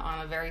gone on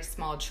a very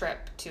small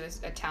trip to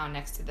a town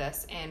next to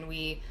this, and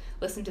we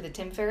listened to the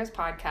Tim Ferriss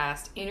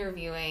podcast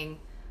interviewing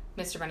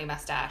Mr. Money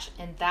Mustache.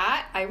 And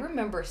that, I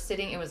remember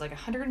sitting, it was like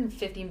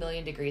 150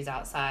 million degrees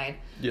outside.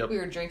 Yep. We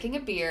were drinking a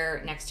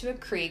beer next to a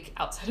creek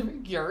outside of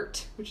a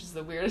yurt, which is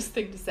the weirdest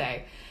thing to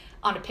say,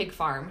 on a pig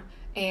farm.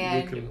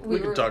 And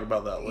we can talk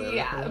about that later.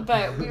 Yeah,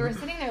 but we were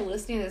sitting there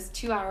listening to this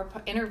 2-hour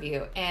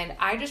interview, and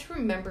I just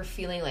remember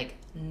feeling like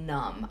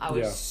numb. I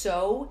was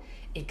so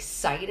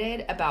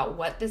excited about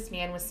what this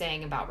man was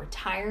saying about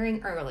retiring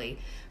early,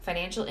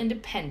 financial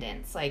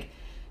independence, like,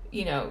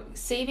 you know,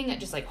 saving it,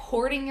 just like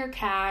hoarding your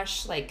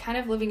cash, like kind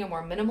of living a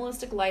more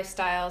minimalistic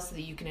lifestyle so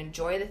that you can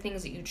enjoy the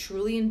things that you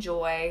truly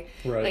enjoy,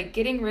 like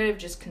getting rid of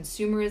just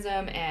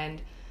consumerism.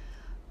 And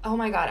oh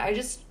my God, I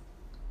just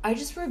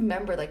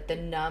remember like the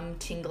numb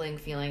tingling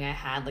feeling I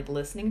had like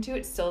listening to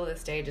it still to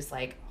this day, just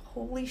like,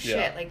 holy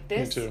shit, like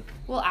this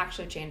will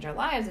actually change our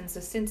lives. And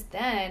so since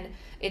then,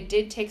 it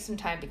did take some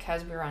time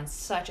because we were on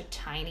such a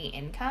tiny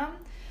income.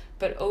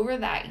 But over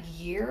that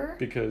year...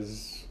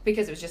 Because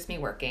it was just me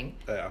working.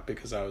 Yeah,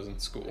 because I was in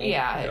school.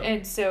 Yeah,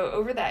 and so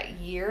over that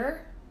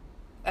year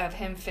of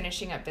him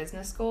finishing up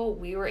business school,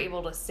 we were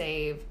able to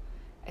save,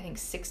 I think,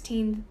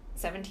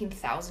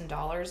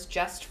 $17,000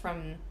 just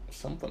from...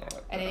 Something like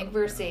that. And I think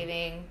we were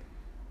saving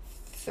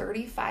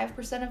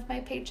 35% of my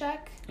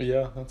paycheck.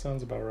 Yeah, that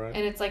sounds about right.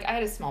 And it's like, I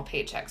had a small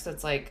paycheck, so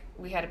it's like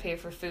we had to pay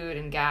for food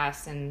and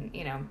gas and,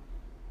 you know,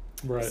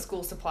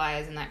 school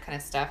supplies and that kind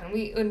of stuff. And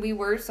we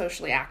were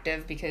socially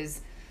active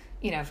because,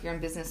 you know, if you're in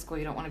business school,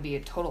 you don't want to be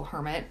a total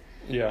hermit.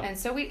 Yeah. And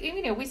so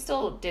we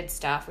still did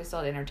stuff. We still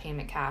had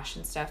entertainment cash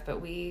and stuff,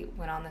 but we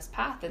went on this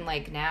path. And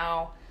like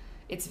now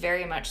it's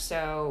very much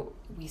so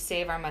we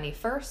save our money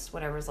first,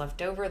 whatever's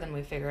left over, then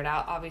we figure it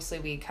out. Obviously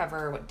we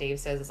cover what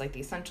Dave says is like the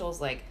essentials,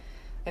 like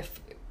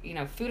if, you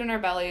know, food in our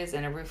bellies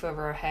and a roof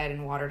over our head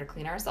and water to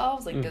clean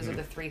ourselves. Like those are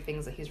the 3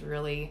 things that he's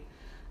really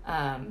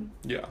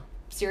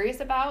serious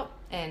about.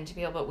 And to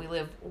be able, but we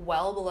live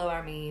well below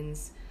our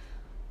means.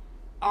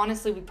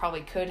 Honestly, we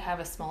probably could have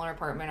a smaller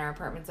apartment. Our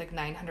apartment's like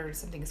 900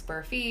 something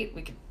square feet.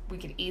 We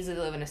could easily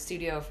live in a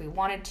studio if we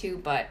wanted to,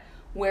 but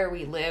where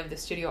we live, the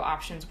studio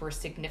options were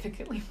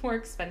significantly more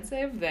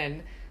expensive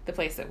than the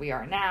place that we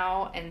are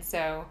now. And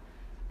so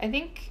I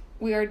think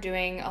we are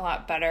doing a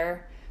lot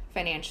better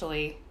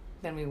financially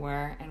than we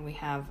were, and we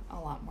have a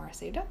lot more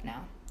saved up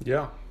now.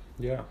 Yeah,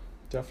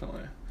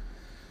 definitely.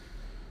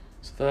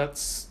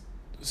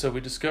 So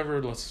we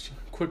discovered,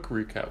 quick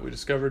recap. We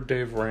discovered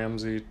Dave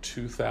Ramsey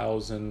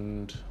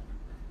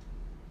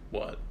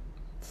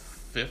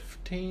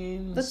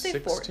 2015? Let's say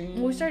 16?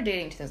 Well, we started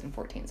dating in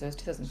 2014, so it was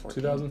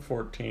 2014.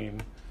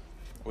 2014,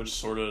 which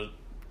sort of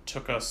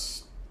took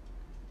us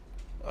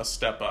a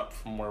step up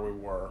from where we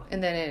were.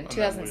 And then in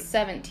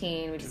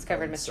 2017, we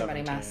discovered Mr.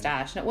 Money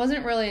Mustache. And it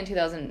wasn't really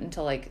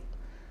until like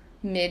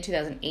mid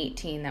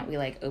 2018 that we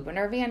like opened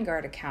our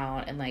Vanguard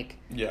account and like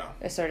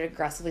I started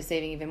aggressively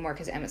saving even more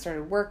because Emmett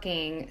started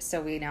working, so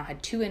we now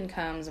had 2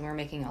 incomes and we're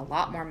making a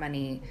lot more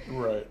money,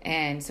 right?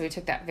 And so we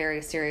took that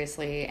very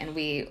seriously, and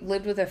we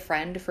lived with a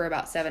friend for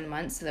about 7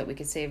 months so that we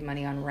could save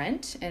money on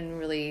rent and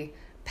really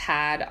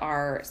pad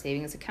our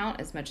savings account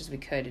as much as we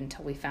could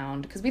until we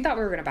found, because we thought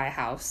we were going to buy a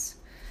house,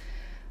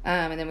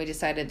 and then we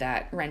decided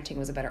that renting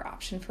was a better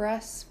option for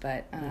us.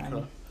 But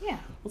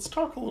let's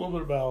talk a little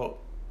bit about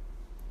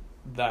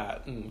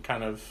that and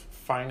kind of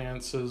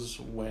finances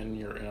when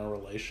you're in a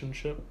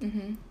relationship.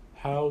 Mm-hmm.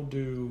 How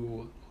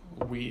do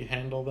we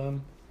handle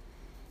them?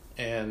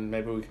 And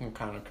maybe we can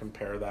kind of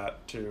compare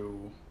that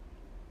to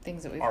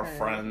things that we've our heard.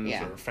 friends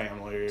or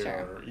family, sure.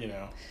 Or,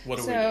 what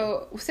do we do?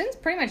 So since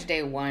pretty much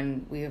day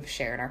one, we have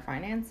shared our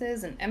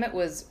finances, and Emmett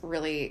was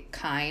really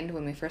kind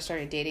when we first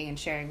started dating and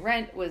sharing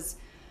rent.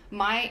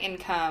 My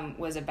income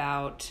was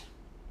about,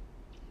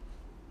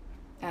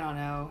 I don't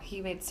know, he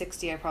made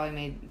 60, I probably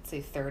made, say,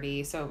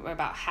 30, so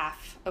about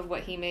half of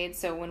what he made.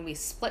 So when we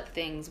split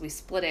things, we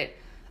split it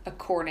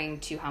according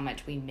to how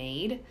much we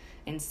made,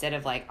 instead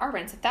of like, our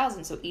rent's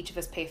 $1,000, so each of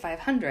us pay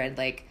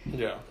 $500,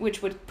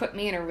 which would put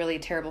me in a really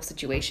terrible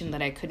situation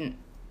that I couldn't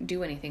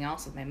do anything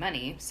else with my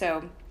money.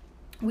 So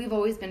we've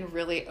always been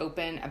really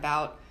open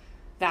about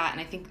that,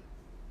 and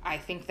I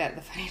think that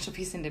the Financial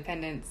Peace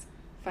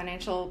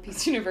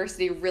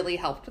University really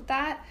helped with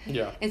that.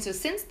 Yeah. And so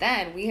since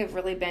then, we have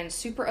really been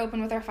super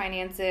open with our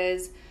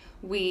finances.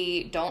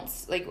 We don't,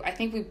 I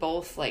think we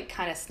both,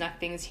 kind of snuck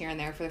things here and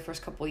there for the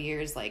first couple of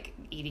years, like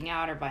eating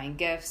out or buying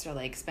gifts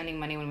or, spending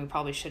money when we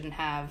probably shouldn't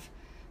have.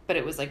 But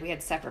it was we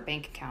had separate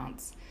bank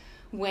accounts.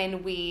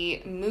 When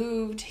we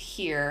moved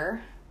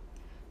here,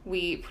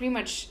 we pretty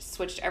much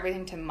switched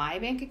everything to my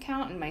bank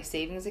account and my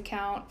savings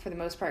account for the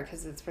most part,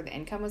 because it's where the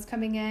income was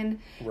coming in.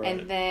 Right.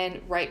 And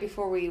then right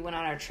before we went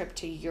on our trip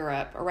to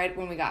Europe, or right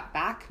when we got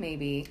back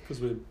maybe. Because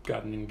we had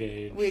gotten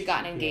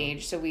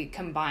engaged. So we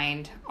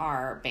combined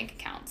our bank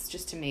accounts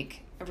just to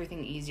make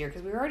everything easier,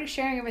 because we were already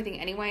sharing everything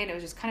anyway, and it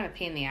was just kind of a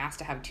pain in the ass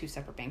to have 2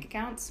 separate bank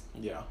accounts.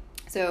 Yeah.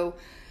 So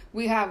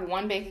we have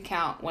one bank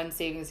account, one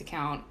savings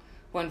account,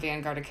 one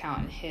Vanguard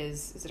account, and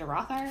his, is it a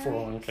Roth IRA?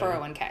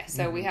 401k.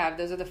 So we have,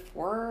 those are the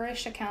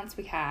 4-ish accounts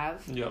we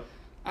have. Yep.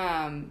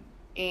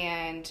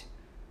 And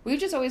we've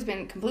just always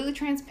been completely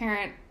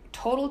transparent,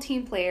 total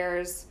team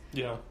players.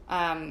 Yeah.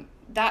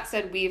 That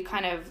said, we've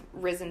kind of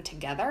risen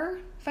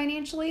together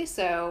financially,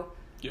 so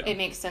it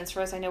makes sense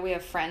for us. I know we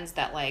have friends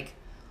that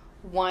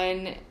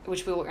one,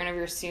 which we will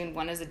interview soon,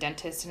 one is a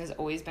dentist and has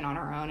always been on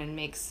her own and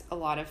makes a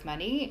lot of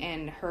money,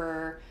 and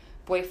her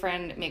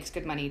boyfriend makes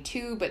good money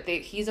too, but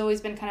he's always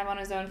been kind of on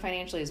his own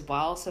financially as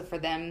well. So for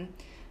them,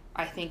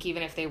 I think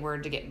even if they were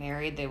to get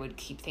married, they would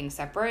keep things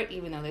separate,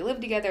 even though they live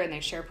together and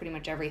they share pretty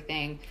much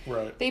everything.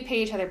 Right. They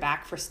pay each other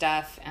back for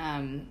stuff,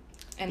 and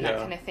that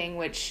kind of thing,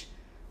 which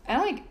I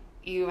don't think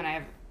you and I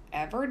have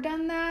ever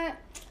done that.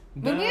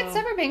 No. When we had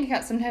separate bank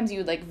accounts, sometimes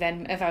you would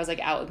if I was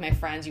out with my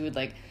friends, you would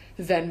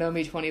Venmo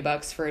me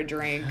 $20 for a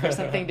drink or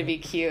something to be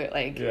cute,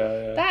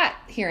 that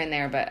here and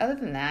there. But other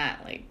than that,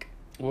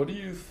 what do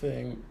you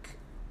think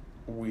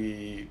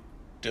we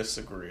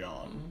disagree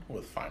on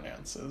with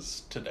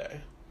finances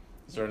today?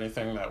 Is there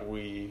anything that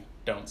we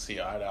don't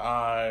see eye to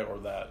eye, or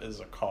that is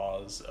a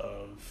cause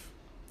of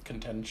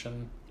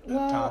contention at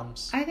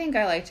times? I think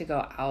I like to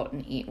go out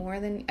and eat more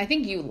than... I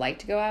think you like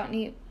to go out and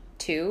eat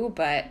too,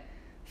 but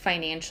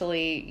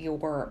financially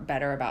you're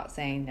better about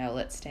saying, no,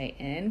 let's stay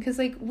in. Because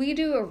we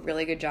do a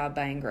really good job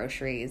buying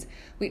groceries.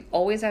 We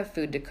always have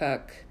food to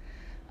cook.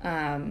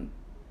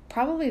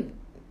 Probably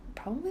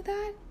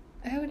that.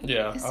 I would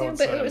assume,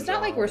 but it's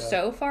not we're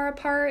so far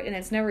apart, and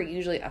it's never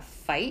usually a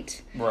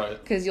fight, right?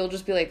 Because you'll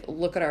just be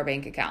look at our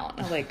bank account.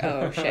 I'm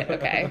oh shit,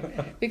 okay,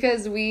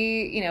 because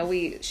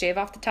we shave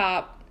off the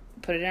top,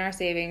 put it in our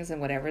savings, and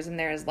whatever's in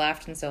there is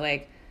left. And so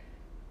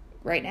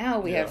right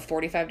now we have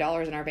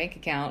 $45 in our bank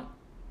account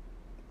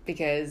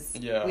because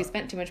we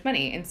spent too much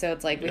money, and so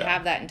it's we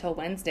have that until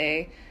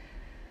Wednesday.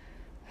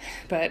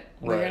 But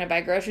we're going to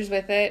buy groceries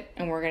with it,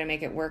 and we're going to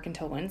make it work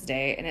until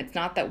Wednesday. And it's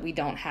not that we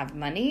don't have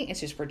money. It's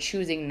just we're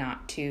choosing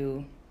not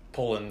to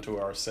pull into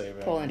our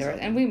savings.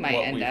 And we might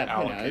end up,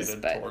 who knows.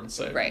 But,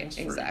 right,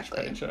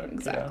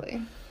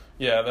 exactly.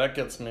 Yeah, that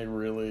gets me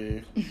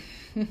really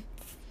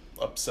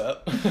upset.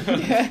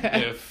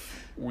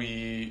 If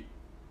we...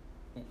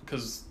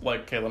 Because,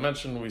 like Kayla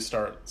mentioned, we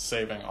start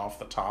saving off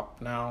the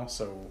top now,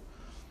 so...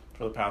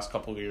 For the past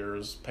couple of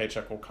years,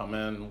 paycheck will come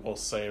in, we'll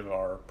save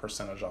our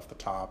percentage off the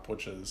top,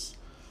 which is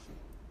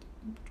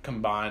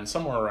combined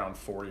somewhere around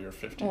 40 or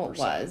 50%. Well, it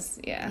was,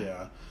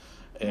 yeah.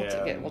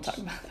 Yeah. We'll talk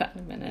about that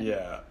in a minute.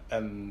 Yeah,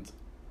 and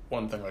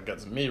one thing that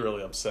gets me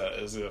really upset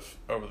is if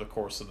over the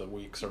course of the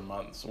weeks or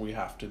months we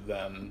have to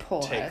then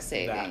pull take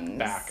that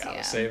back out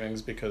of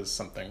savings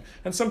because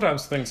and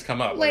sometimes things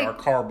come up, like our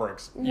car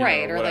breaks,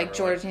 right, or whatever, like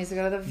George needs to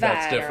go to the vet.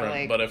 That's different, or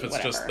like but if it's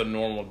whatever. just the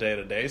normal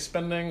day-to-day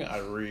spending, I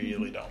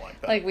really don't like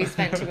that. Like we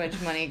spent too much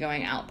money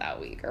going out that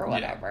week or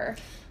whatever.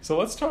 Yeah. So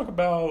let's talk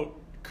about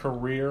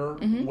career.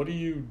 Mm-hmm. What do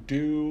you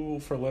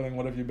do for a living?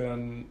 What have you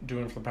been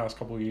doing for the past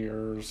couple of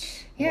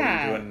years? Yeah. What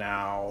are you doing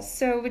now?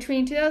 So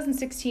between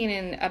 2016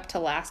 and up to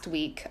last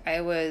week,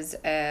 I was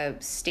I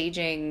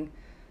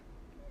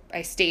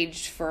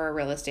staged for a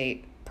real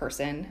estate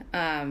person.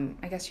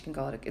 I guess you can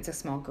call it's a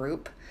small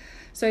group.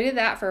 So I did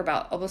that for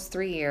about almost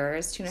 3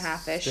 years,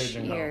 2.5-ish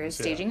years,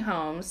 staging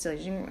homes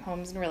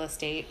in real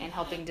estate and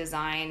helping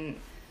design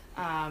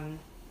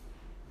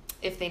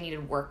if they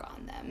needed work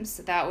on them.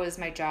 So that was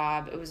my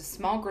job. It was a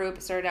small group.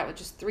 It started out with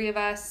just 3 of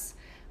us,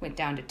 went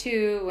down to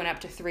 2, went up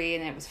to 3,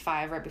 and then it was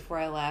 5 right before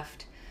I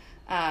left.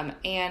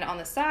 And on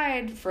the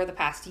side, for the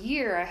past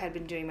year, I had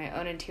been doing my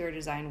own interior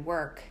design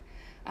work.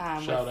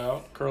 Shout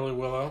out, Curly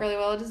Willow. Curly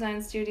Willow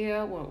Design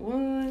Studio.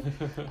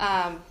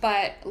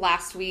 But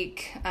last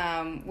week,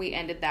 we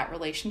ended that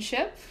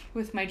relationship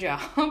with my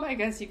job, I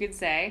guess you could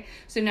say.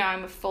 So now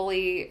I'm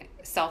fully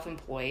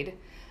self-employed.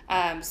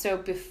 So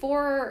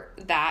before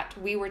that,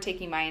 we were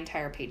taking my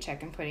entire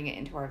paycheck and putting it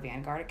into our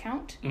Vanguard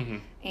account. Mm-hmm.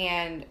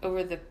 And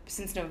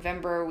since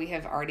November, we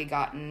have already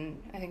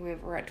gotten, I think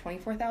we're at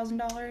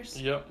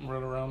 $24,000. Yep,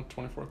 right around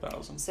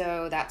 24,000.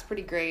 So that's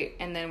pretty great.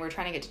 And then we're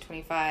trying to get to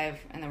 25,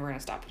 and then we're going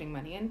to stop putting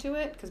money into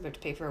it because we have to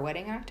pay for a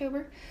wedding in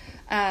October.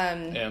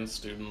 And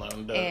student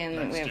loan debt.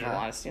 And we have year. a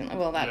lot of student.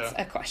 Well, that's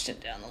a question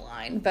down the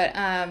line. But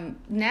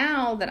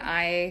now that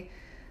I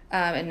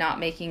am not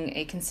making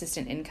a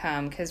consistent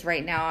income, because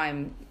right now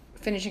I'm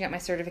finishing up my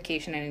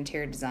certification in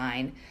interior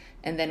design,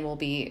 and then we'll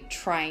be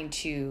trying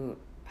to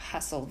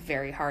hustle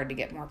very hard to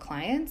get more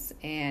clients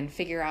and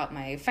figure out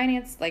my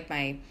finance, like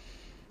my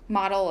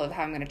model of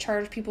how I'm going to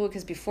charge people,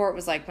 because before it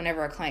was like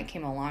whenever a client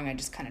came along, I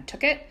just kind of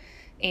took it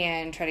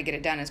and try to get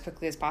it done as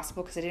quickly as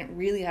possible because I didn't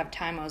really have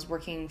time. I was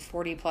working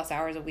 40 plus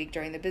hours a week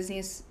during the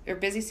busy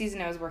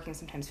season. I was working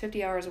sometimes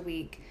 50 hours a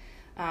week,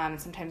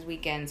 sometimes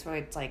weekends. So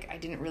it's like I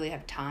didn't really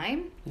have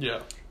time.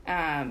 Yeah.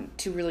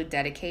 To really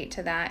dedicate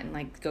to that and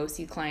like go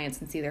see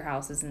clients and see their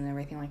houses and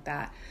everything like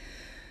that.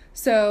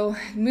 So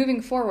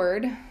moving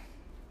forward,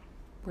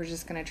 we're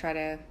just going to try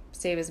to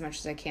save as much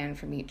as I can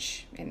from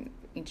each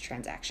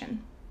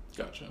transaction.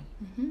 Gotcha.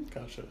 Mm-hmm.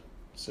 Gotcha.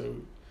 So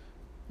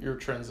you're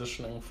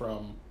transitioning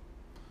from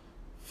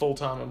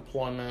full-time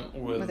employment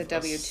with a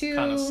W-2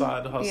 kind of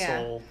side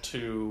hustle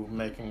to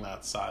making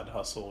that side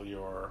hustle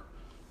your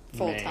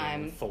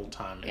full-time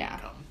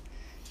income.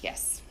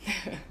 Yes.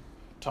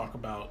 Talk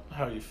about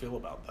how you feel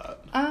about that.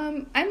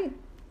 I'm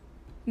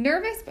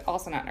nervous, but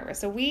also not nervous.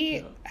 So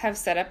we have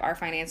set up our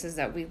finances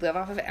that we live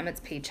off of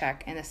Emmett's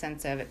paycheck in the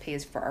sense of it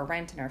pays for our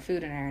rent and our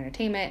food and our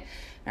entertainment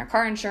and our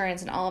car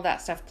insurance and all of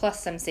that stuff,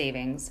 plus some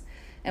savings.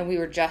 And we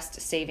were just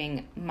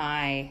saving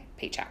my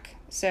paycheck.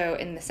 So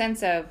in the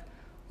sense of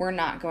we're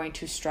not going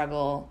to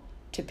struggle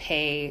to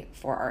pay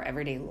for our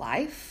everyday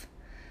life,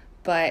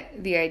 but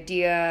the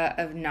idea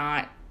of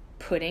not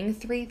putting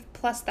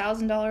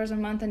 $3,000+ a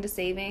month into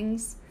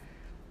savings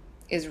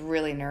is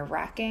really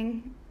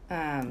nerve-wracking.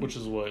 Which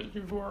is what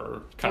you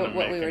were kind of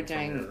what we were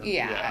doing,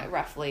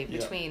 roughly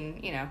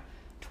between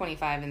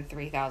 25 and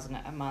 3,000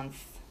 a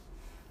month.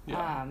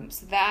 Yeah.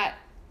 So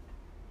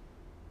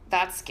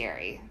that's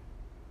scary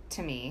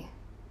to me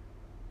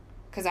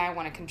because I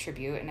want to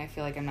contribute and I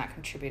feel like I'm not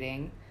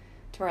contributing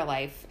to our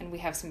life, and we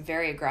have some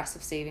very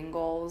aggressive saving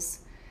goals,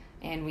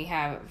 and we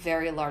have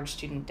very large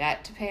student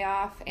debt to pay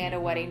off and a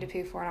wedding to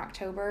pay for in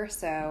October.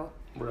 So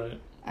right.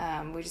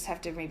 We just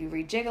have to maybe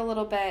rejig a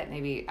little bit,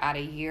 maybe add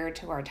a year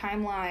to our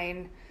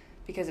timeline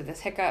because of this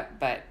hiccup.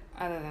 But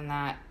other than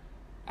that,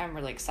 I'm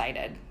really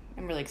excited.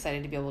 I'm really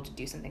excited to be able to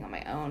do something on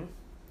my own.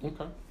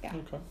 Okay. Yeah.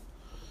 Okay.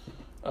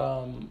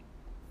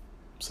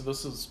 So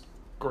this is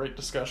great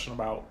discussion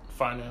about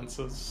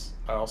finances.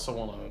 I also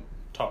want to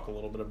talk a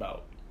little bit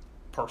about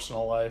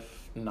personal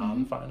life,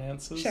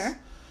 non-finances. Sure.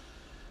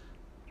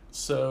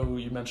 So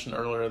you mentioned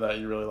earlier that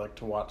you really like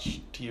to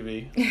watch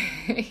TV.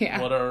 Yeah.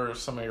 What are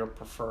some of your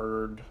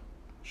preferred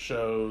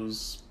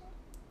shows?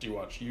 Do you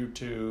watch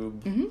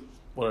YouTube? Mm-hmm.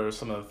 What are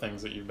some of the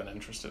things that you've been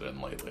interested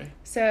in lately?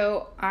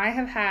 So I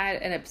have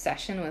had an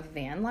obsession with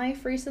van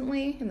life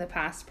recently in the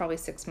past probably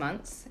 6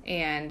 months.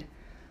 And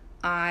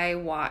I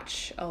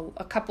watch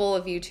a couple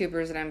of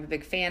YouTubers that I'm a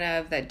big fan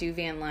of that do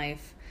van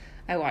life.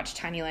 I watch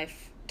tiny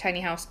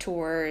house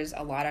tours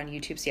a lot on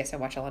YouTube. So yes, I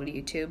watch a lot of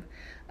YouTube.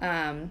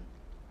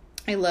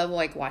 I love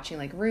watching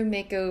room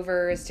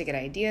makeovers to get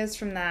ideas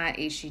from that.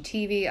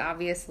 HGTV,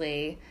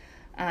 obviously.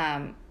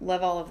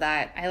 Love all of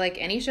that. I like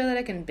any show that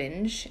I can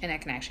binge and I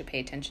can actually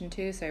pay attention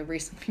to. So I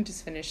recently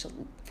just finished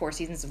 4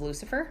 seasons of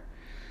Lucifer,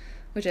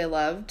 which I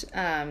loved.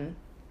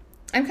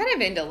 I'm kind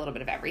of into a little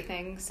bit of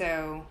everything.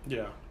 So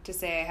Yeah. to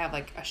say I have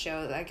like a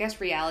show, I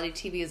guess reality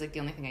TV is like the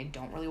only thing I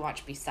don't really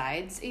watch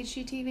besides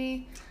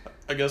HGTV.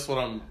 I guess what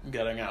I'm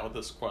getting at with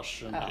this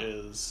question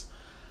is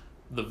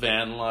the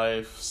van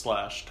life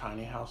 /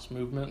 tiny house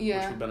movement,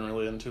 which we've been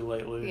really into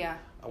lately. Yeah.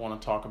 I want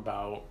to talk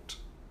about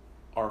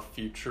our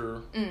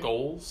future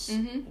goals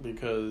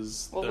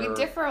because we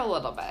differ a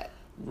little bit.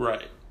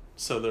 Right.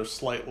 So they're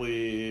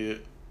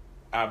slightly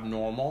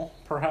abnormal,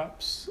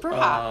 perhaps.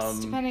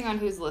 Depending on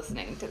who's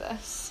listening to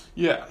this.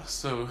 Yeah,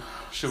 so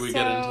should we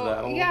get into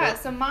that a little bit?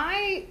 So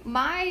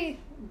my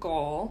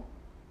goal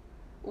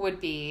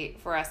would be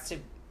for us to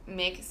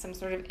make some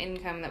sort of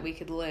income that we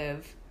could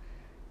live,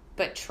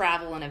 but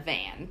travel in a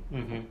van.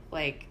 Mm-hmm.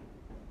 Like,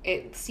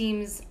 it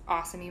seems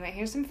awesome. You might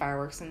hear some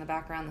fireworks in the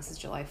background. This is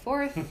July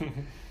 4th.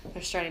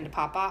 They're starting to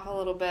pop off a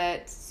little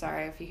bit.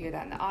 Sorry if you hear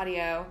that in the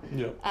audio.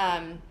 Yep.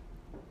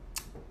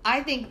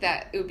 I think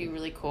that it would be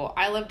really cool.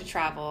 I love to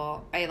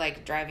travel. I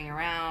like driving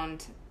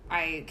around.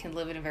 I can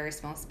live in a very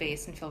small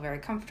space and feel very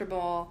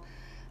comfortable.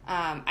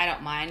 I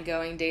don't mind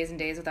going days and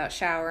days without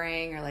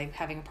showering or like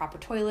having a proper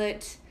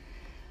toilet.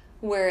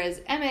 Whereas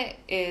Emmett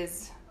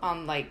is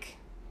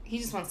he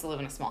just wants to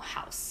live in a small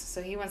house.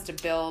 So he wants to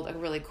build a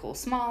really cool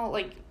small,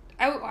 like,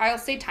 I'll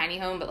say tiny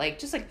home, but like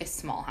just like a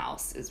small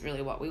house is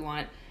really what we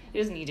want. It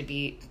doesn't need to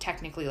be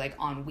technically like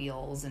on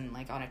wheels and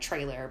like on a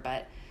trailer,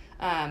 but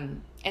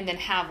and then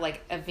have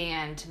like a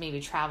van to maybe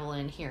travel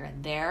in here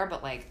and there.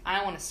 But like,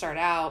 I want to start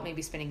out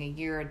maybe spending a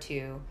year or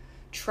two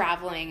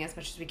traveling as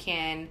much as we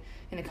can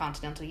in the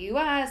continental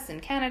US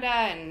and Canada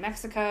and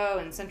Mexico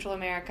and Central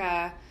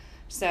America.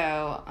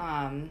 So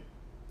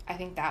I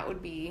think that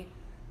would be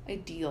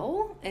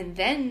ideal, and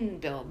then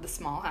build the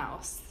small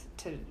house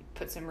to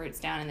put some roots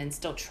down and then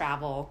still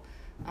travel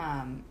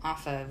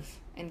off of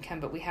income.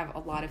 But we have a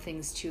lot of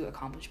things to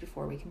accomplish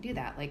before we can do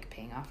that, like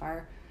paying off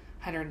our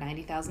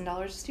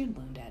 $190,000 student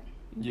loan debt.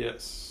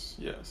 Yes.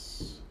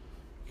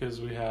 Because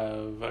we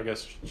have, I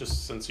guess,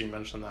 just since you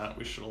mentioned that,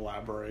 we should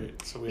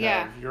elaborate. So we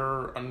have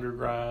your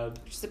undergrad.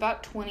 Just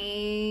about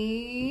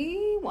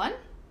 21?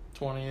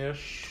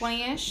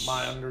 20-ish.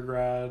 My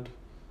undergrad.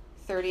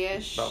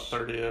 30-ish. About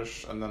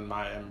 30-ish. And then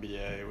my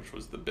MBA, which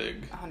was the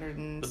big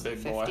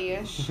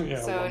 150-ish.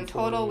 Yeah, so in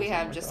total, we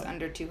have just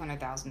under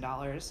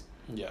 $200,000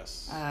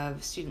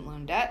 of student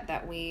loan debt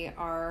that we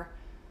are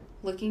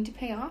looking to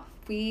pay off.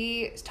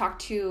 We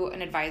talked to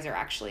an advisor,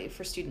 actually,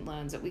 for student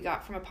loans that we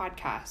got from a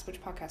podcast.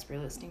 Which podcast were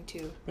you listening to?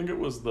 I think it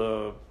was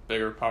the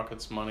Bigger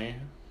Pockets Money.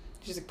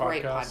 Which is a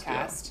great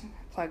podcast. Yeah.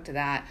 Plug to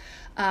that.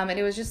 And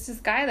it was just this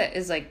guy that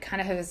is like kind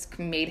of has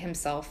made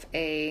himself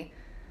a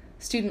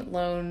student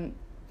loan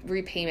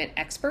repayment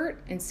expert.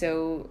 And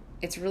so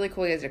it's really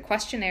cool. He has a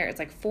questionnaire. It's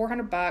like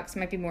 $400. It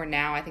might be more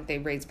now. I think they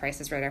raised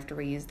prices right after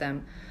we used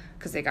them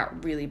because they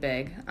got really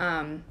big.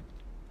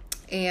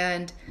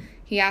 And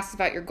he asks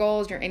about your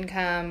goals, your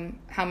income,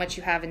 how much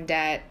you have in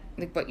debt,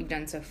 like what you've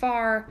done so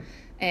far.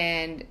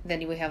 And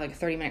then we have like a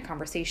 30-minute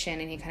conversation,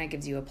 and he kind of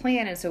gives you a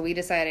plan. And so we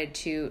decided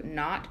to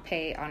not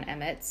pay on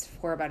Emmett's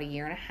for about a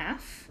year and a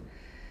half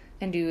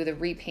and do the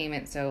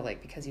repayment. So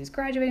like, because he was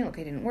graduating, look,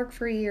 he didn't work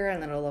for a year,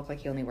 and then it'll look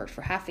like he only worked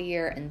for half a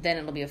year, and then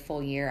it'll be a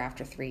full year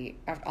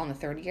on the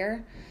third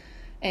year.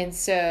 And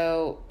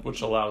so,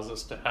 which allows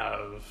us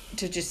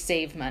to just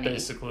save money.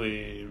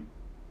 Basically,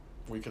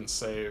 we can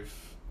save.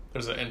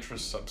 There's an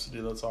interest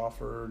subsidy that's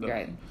offered.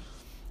 Right.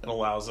 It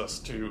allows us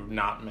to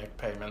not make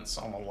payments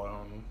on a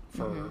loan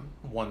for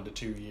 1 to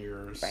 2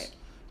 years,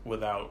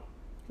 without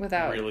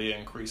really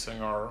increasing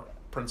our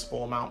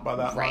principal amount by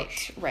that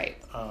much. Right.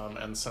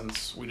 And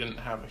since we didn't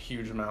have a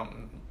huge amount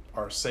in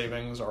our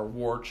savings, our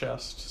war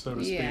chest, so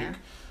to speak,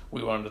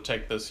 we wanted to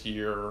take this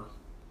year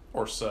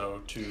or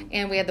so to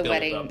and we had the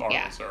wedding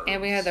reserves.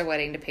 And we had the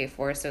wedding to pay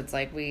for, so it's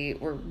like we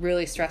were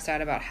really stressed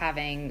out about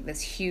having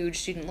this huge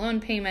student loan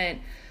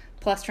payment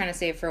plus trying to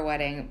save for a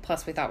wedding,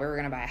 plus we thought we were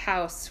going to buy a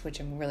house, which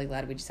I'm really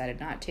glad we decided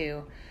not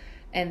to.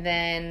 And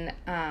then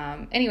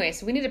anyway,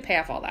 so we need to pay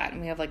off all that,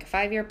 and we have like a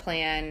 5-year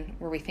plan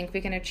where we think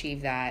we can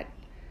achieve that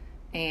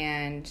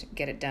and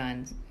get it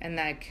done. And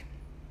like,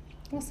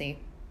 we'll see.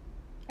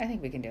 I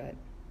think we can do it.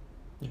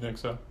 You think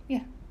so?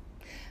 Yeah.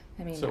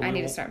 I mean, I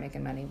need to start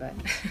making money, but...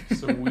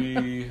 So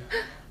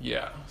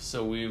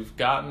we've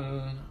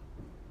gotten,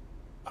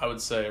 I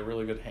would say, a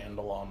really good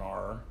handle on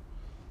our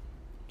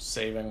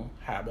saving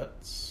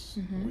habits.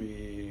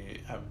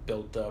 We have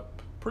built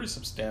up pretty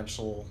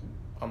substantial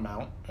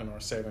amount in our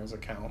savings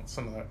accounts,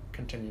 and that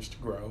continues to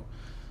grow.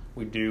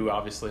 We do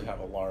obviously have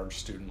a large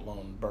student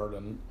loan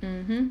burden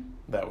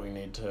that we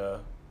need to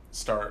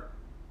start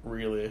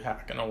really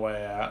hacking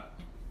away at.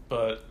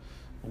 But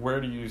where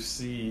do you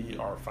see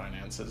our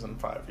finances in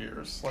 5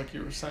 years, like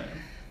you were saying?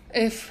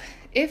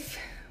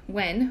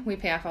 When we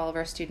pay off all of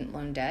our student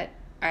loan debt,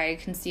 I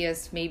can see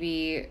us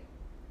maybe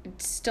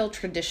still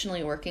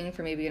traditionally working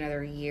for maybe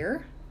another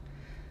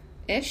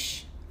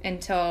year-ish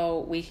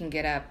until we can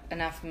get up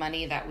enough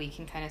money that we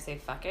can kind of say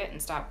fuck it and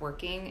stop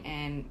working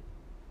and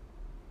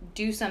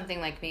do something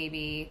like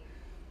maybe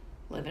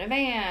live in a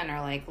van or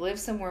like live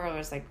somewhere where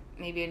there's like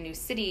maybe a new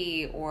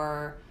city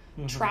or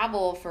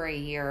travel for a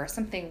year or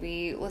something.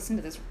 We listened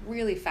to this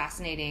really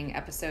fascinating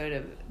episode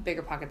of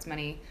Bigger Pockets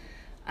Money,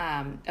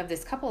 of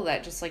this couple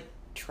that just like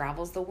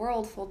travels the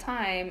world full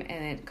time,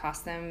 and it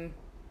costs them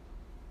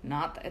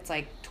it's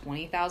like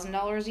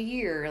 $20,000 a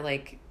year,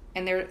 like,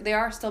 and they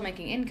are still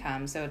making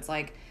income. So it's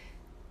like,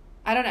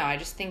 I don't know. I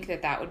just think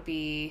that would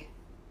be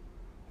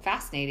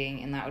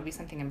fascinating, and that would be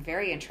something I'm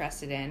very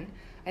interested in.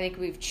 I think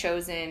we've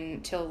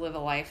chosen to live a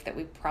life that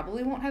we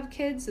probably won't have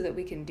kids so that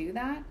we can do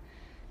that,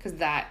 because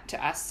that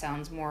to us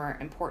sounds more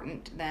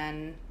important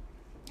than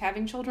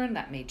having children.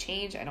 That may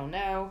change. I don't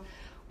know.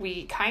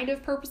 We kind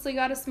of purposely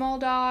got a small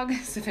dog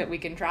so that we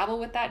can travel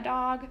with that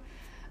dog.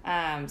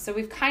 So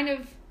we've kind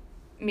of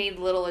made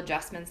little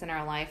adjustments in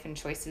our life and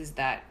choices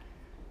that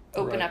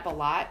open up a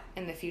lot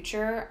in the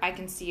future. I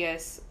can see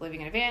us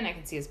living in a van. I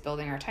can see us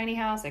building our tiny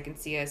house. I can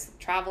see us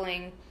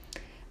traveling.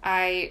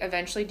 I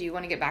eventually do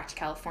want to get back to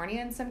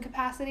California in some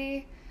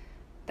capacity.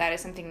 That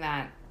is something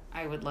that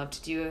I would love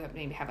to do,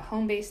 maybe have a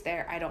home base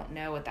there. I don't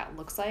know what that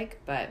looks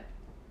like, but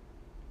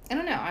I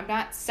don't know. I'm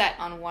not set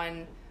on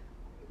one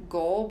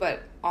goal,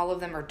 but all of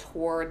them are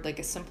toward like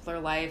a simpler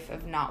life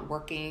of not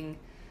working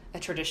a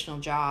traditional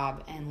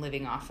job and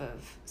living off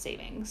of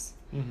savings,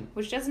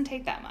 which doesn't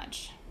take that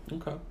much.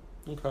 Okay.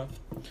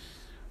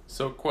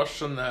 So a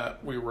question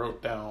that we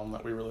wrote down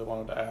that we really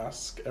wanted to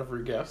ask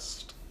every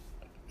guest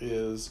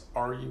is,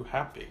 are you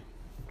happy?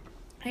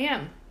 I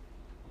am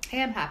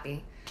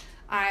happy.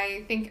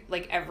 I think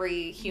like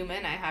every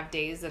human, I have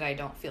days that I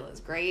don't feel as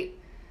great.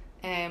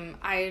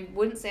 I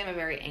wouldn't say I'm a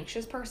very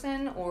anxious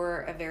person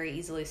or a very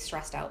easily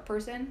stressed out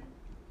person.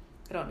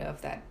 I don't know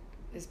if that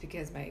is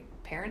because my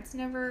parents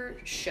never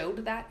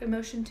showed that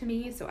emotion to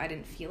me, so I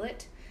didn't feel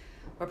it,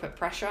 or put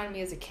pressure on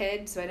me as a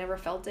kid, so I never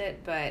felt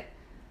it. But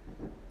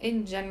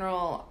in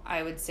general,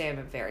 I would say I'm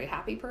a very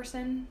happy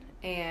person,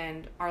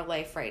 and our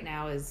life right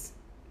now is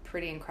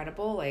pretty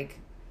incredible. Like,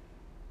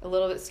 a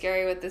little bit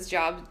scary with this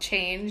job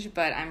change,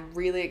 but I'm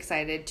really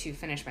excited to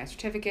finish my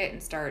certificate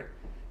and start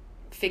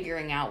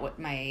figuring out what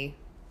my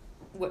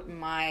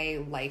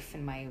life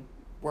and my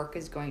work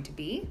is going to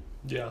be.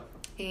 Yeah.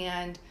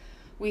 And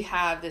we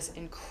have this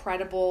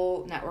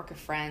incredible network of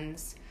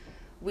friends.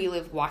 We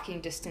live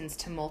walking distance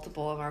to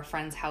multiple of our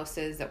friends'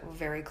 houses that we're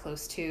very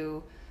close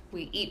to.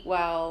 We eat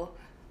well.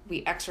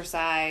 We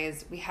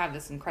exercise. We have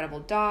this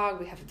incredible dog.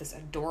 We have this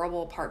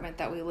adorable apartment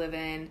that we live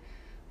in.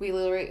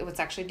 It's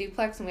actually a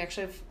duplex, and we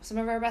actually have some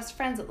of our best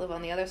friends that live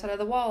on the other side of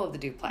the wall of the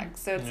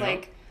duplex. So it's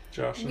like,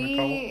 Josh and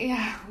Nicole.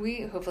 Yeah,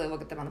 we hopefully we'll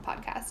get them on the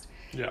podcast.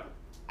 Yeah.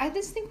 I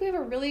just think we have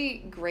a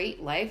really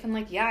great life, and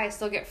like, yeah, I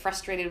still get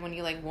frustrated when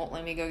you like won't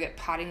let me go get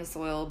potting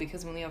soil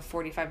because we only have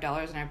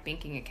 $45 in our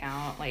banking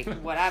account, like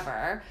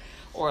whatever.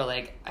 Or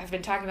like, I've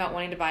been talking about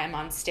wanting to buy a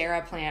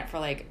Monstera plant for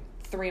like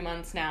 3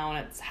 months now,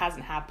 and it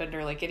hasn't happened.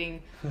 Or like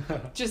getting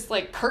just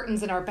like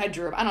curtains in our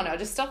bedroom. I don't know,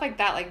 just stuff like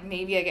that. Like,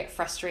 maybe I get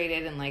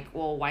frustrated and like,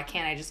 well, why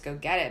can't I just go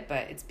get it?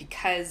 But it's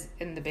because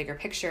in the bigger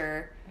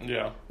picture,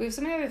 yeah, we have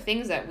so many other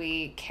things that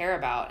we care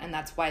about, and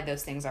that's why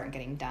those things aren't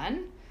getting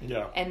done.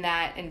 Yeah. And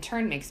that in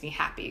turn makes me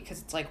happy,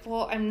 because it's like,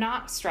 well, I'm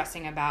not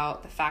stressing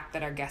about the fact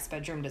that our guest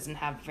bedroom doesn't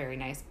have very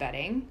nice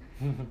bedding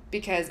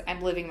because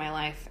I'm living my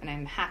life and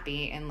I'm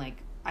happy, and like,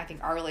 I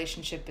think our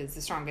relationship is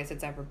the strongest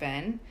it's ever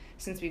been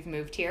since we've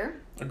moved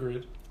here.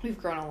 Agreed. We've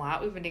grown a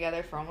lot. We've been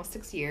together for almost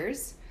 6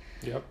 years.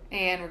 Yep.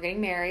 And we're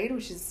getting married,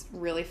 which is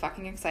really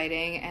fucking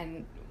exciting.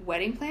 And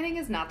wedding planning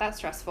is not that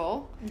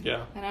stressful.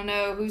 Yeah. I don't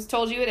know who's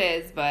told you it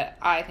is, but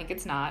I think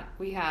it's not.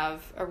 We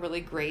have a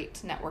really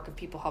great network of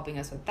people helping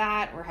us with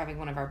that. We're having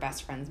one of our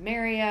best friends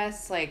marry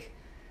us. Like,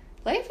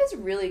 life is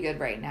really good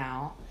right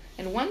now.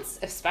 And once,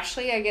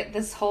 especially, I get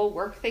this whole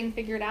work thing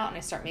figured out and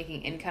I start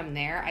making income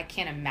there, I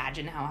can't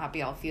imagine how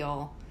happy I'll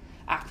feel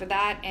after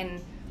that.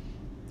 And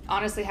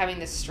honestly, having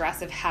this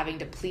stress of having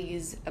to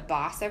please a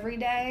boss every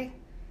day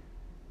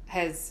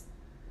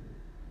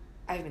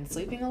I've been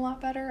sleeping a lot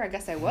better. I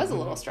guess I was a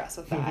little stressed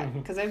with that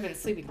because I've been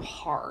sleeping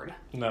hard.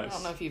 Nice. I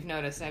don't know if you've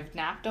noticed. I've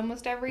napped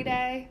almost every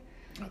day.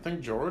 I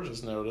think George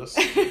has noticed.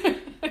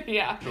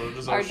 Yeah. George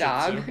is our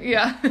dog. Too.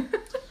 Yeah.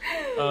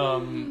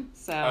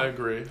 So I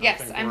agree.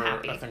 Yes, I'm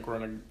happy. I think we're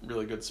in a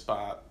really good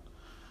spot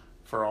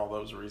for all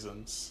those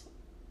reasons.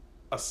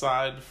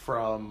 Aside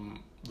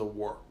from the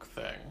work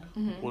thing,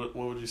 what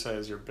would you say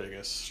is your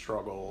biggest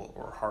struggle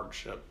or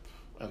hardship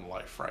in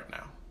life right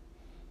now?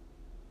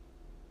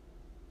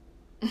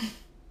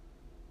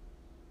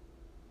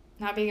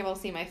 Not being able to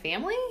see my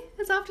family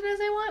as often as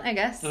I want, I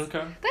guess.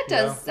 Okay. That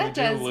does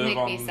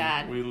make me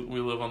sad. We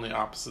live on the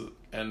opposite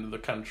end of the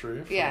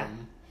country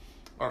from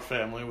our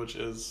family, which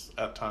is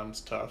at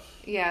times tough.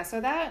 Yeah, so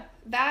that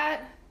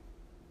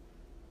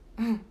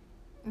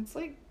it's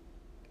like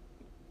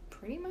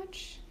pretty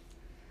much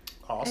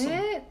awesome.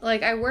 It.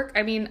 Like, I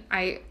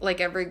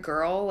like every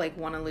girl, like,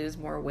 want to lose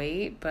more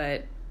weight,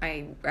 but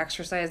I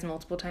exercise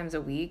multiple times a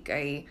week.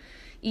 I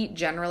eat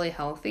generally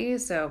healthy,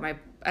 so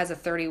as a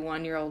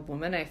 31-year-old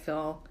woman, I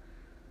feel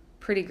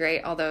pretty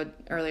great, although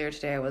earlier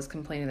today I was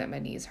complaining that my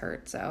knees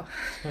hurt, so.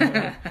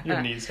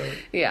 Your knees hurt?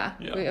 Yeah.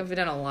 I've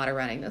done a lot of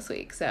running this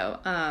week,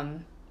 so,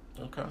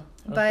 Okay.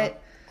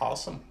 But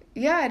awesome.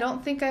 Yeah, I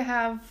don't think I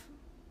have.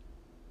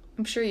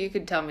 I'm sure you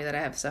could tell me that I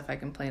have stuff I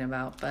complain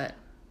about, but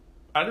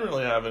I didn't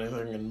really have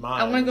anything in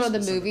mind. I want to go to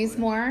the movies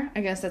more.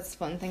 I guess that's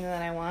one thing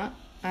that I want.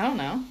 I don't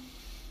know.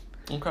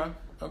 Okay.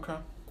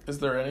 Is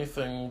there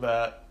anything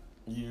that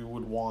you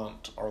would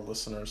want our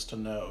listeners to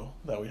know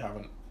that we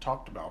haven't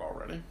talked about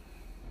already?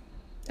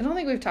 I don't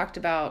think we've talked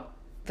about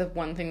the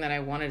one thing that I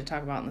wanted to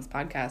talk about in this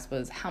podcast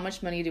was how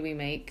much money do we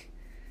make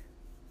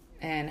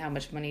and how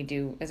much money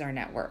is our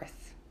net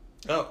worth.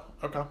 Oh,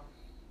 okay.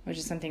 Which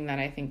is something that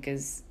I think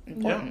is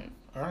important.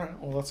 Yeah. All right.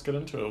 Well, let's get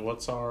into it.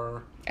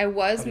 I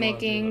was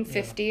making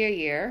 $50 a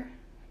year,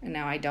 and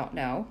now I don't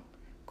know.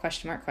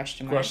 Question mark.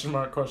 Question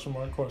mark.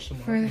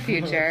 For the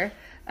future.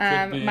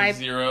 Could be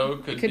 0,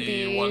 could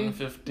be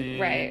 150,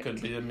 right.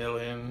 Could be $1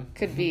 million.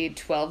 Could be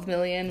 12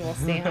 million. We'll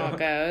see how it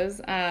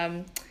goes.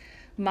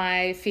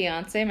 My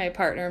fiance, my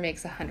partner,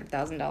 makes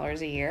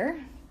 $100,000 a year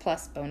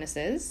plus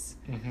bonuses.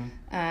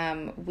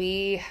 Mm-hmm.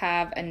 We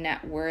have a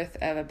net worth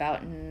of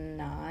about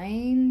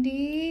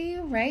 90,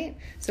 right?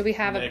 So we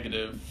have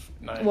negative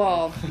 90.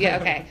 Well, yeah,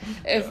 okay.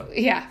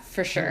 Yeah,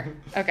 for sure.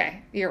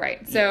 Okay, you're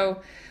right.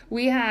 So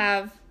we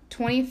have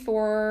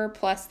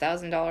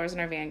 $24,000+ in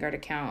our Vanguard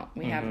account.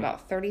 We have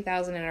about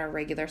 $30,000 in our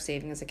regular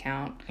savings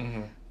account.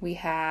 Mm-hmm. We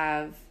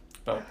have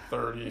about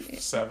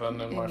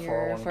 $37 in my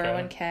 401k.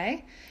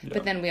 401k. Yeah.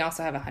 But then we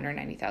also have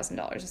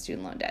 $190,000 of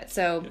student loan debt.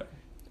 So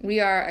we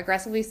are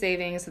aggressively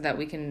saving so that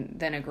we can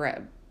then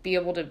be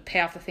able to pay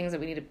off the things that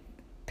we need to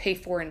pay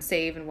for and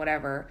save and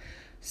whatever,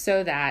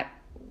 so that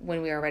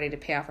when we are ready to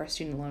pay off our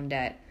student loan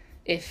debt,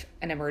 if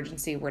an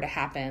emergency were to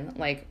happen,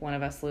 like one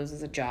of us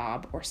loses a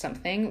job or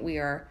something, we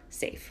are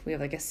safe. We have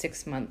like a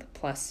 6-month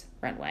plus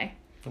runway.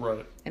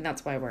 Right. And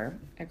that's why we're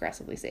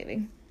aggressively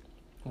saving.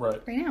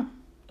 Right now.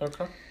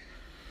 Okay.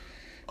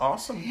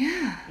 Awesome.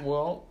 Yeah.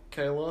 Well,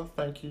 Kayla,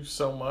 thank you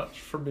so much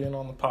for being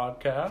on the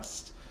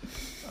podcast.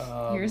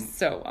 You're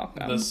so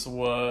welcome. This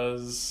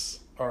was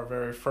our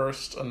very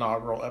first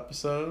inaugural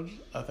episode.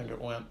 I think it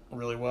went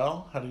really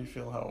well. How do you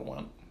feel how it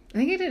went? I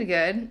think you did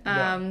good.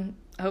 Yeah.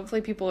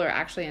 Hopefully people are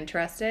actually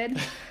interested.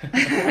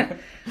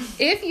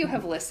 If you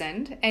have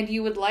listened and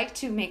you would like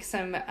to make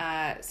some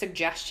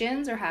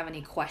suggestions or have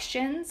any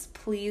questions,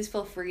 please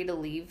feel free to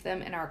leave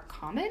them in our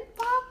comment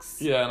box.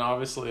 Yeah, and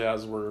obviously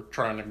as we're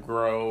trying to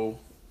grow,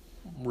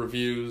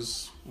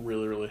 reviews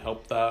really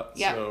help that.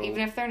 Yeah, so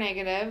even if they're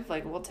negative,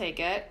 we'll take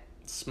it.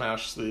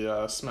 Smash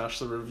the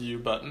review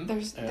button let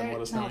us know what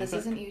you think. This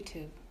isn't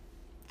YouTube.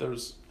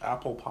 There's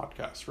Apple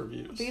Podcast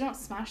reviews. But you don't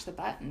smash the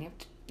button. You have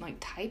to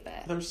type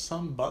it. There's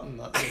some button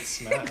that gets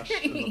smashed.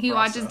 He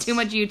watches too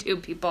much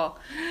YouTube, people.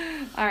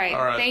 All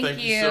right.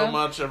 Thank you so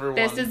much, everyone.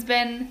 This has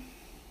been.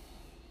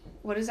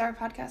 What is our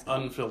podcast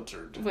called?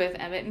 Unfiltered With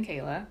Emmett and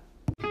Kayla.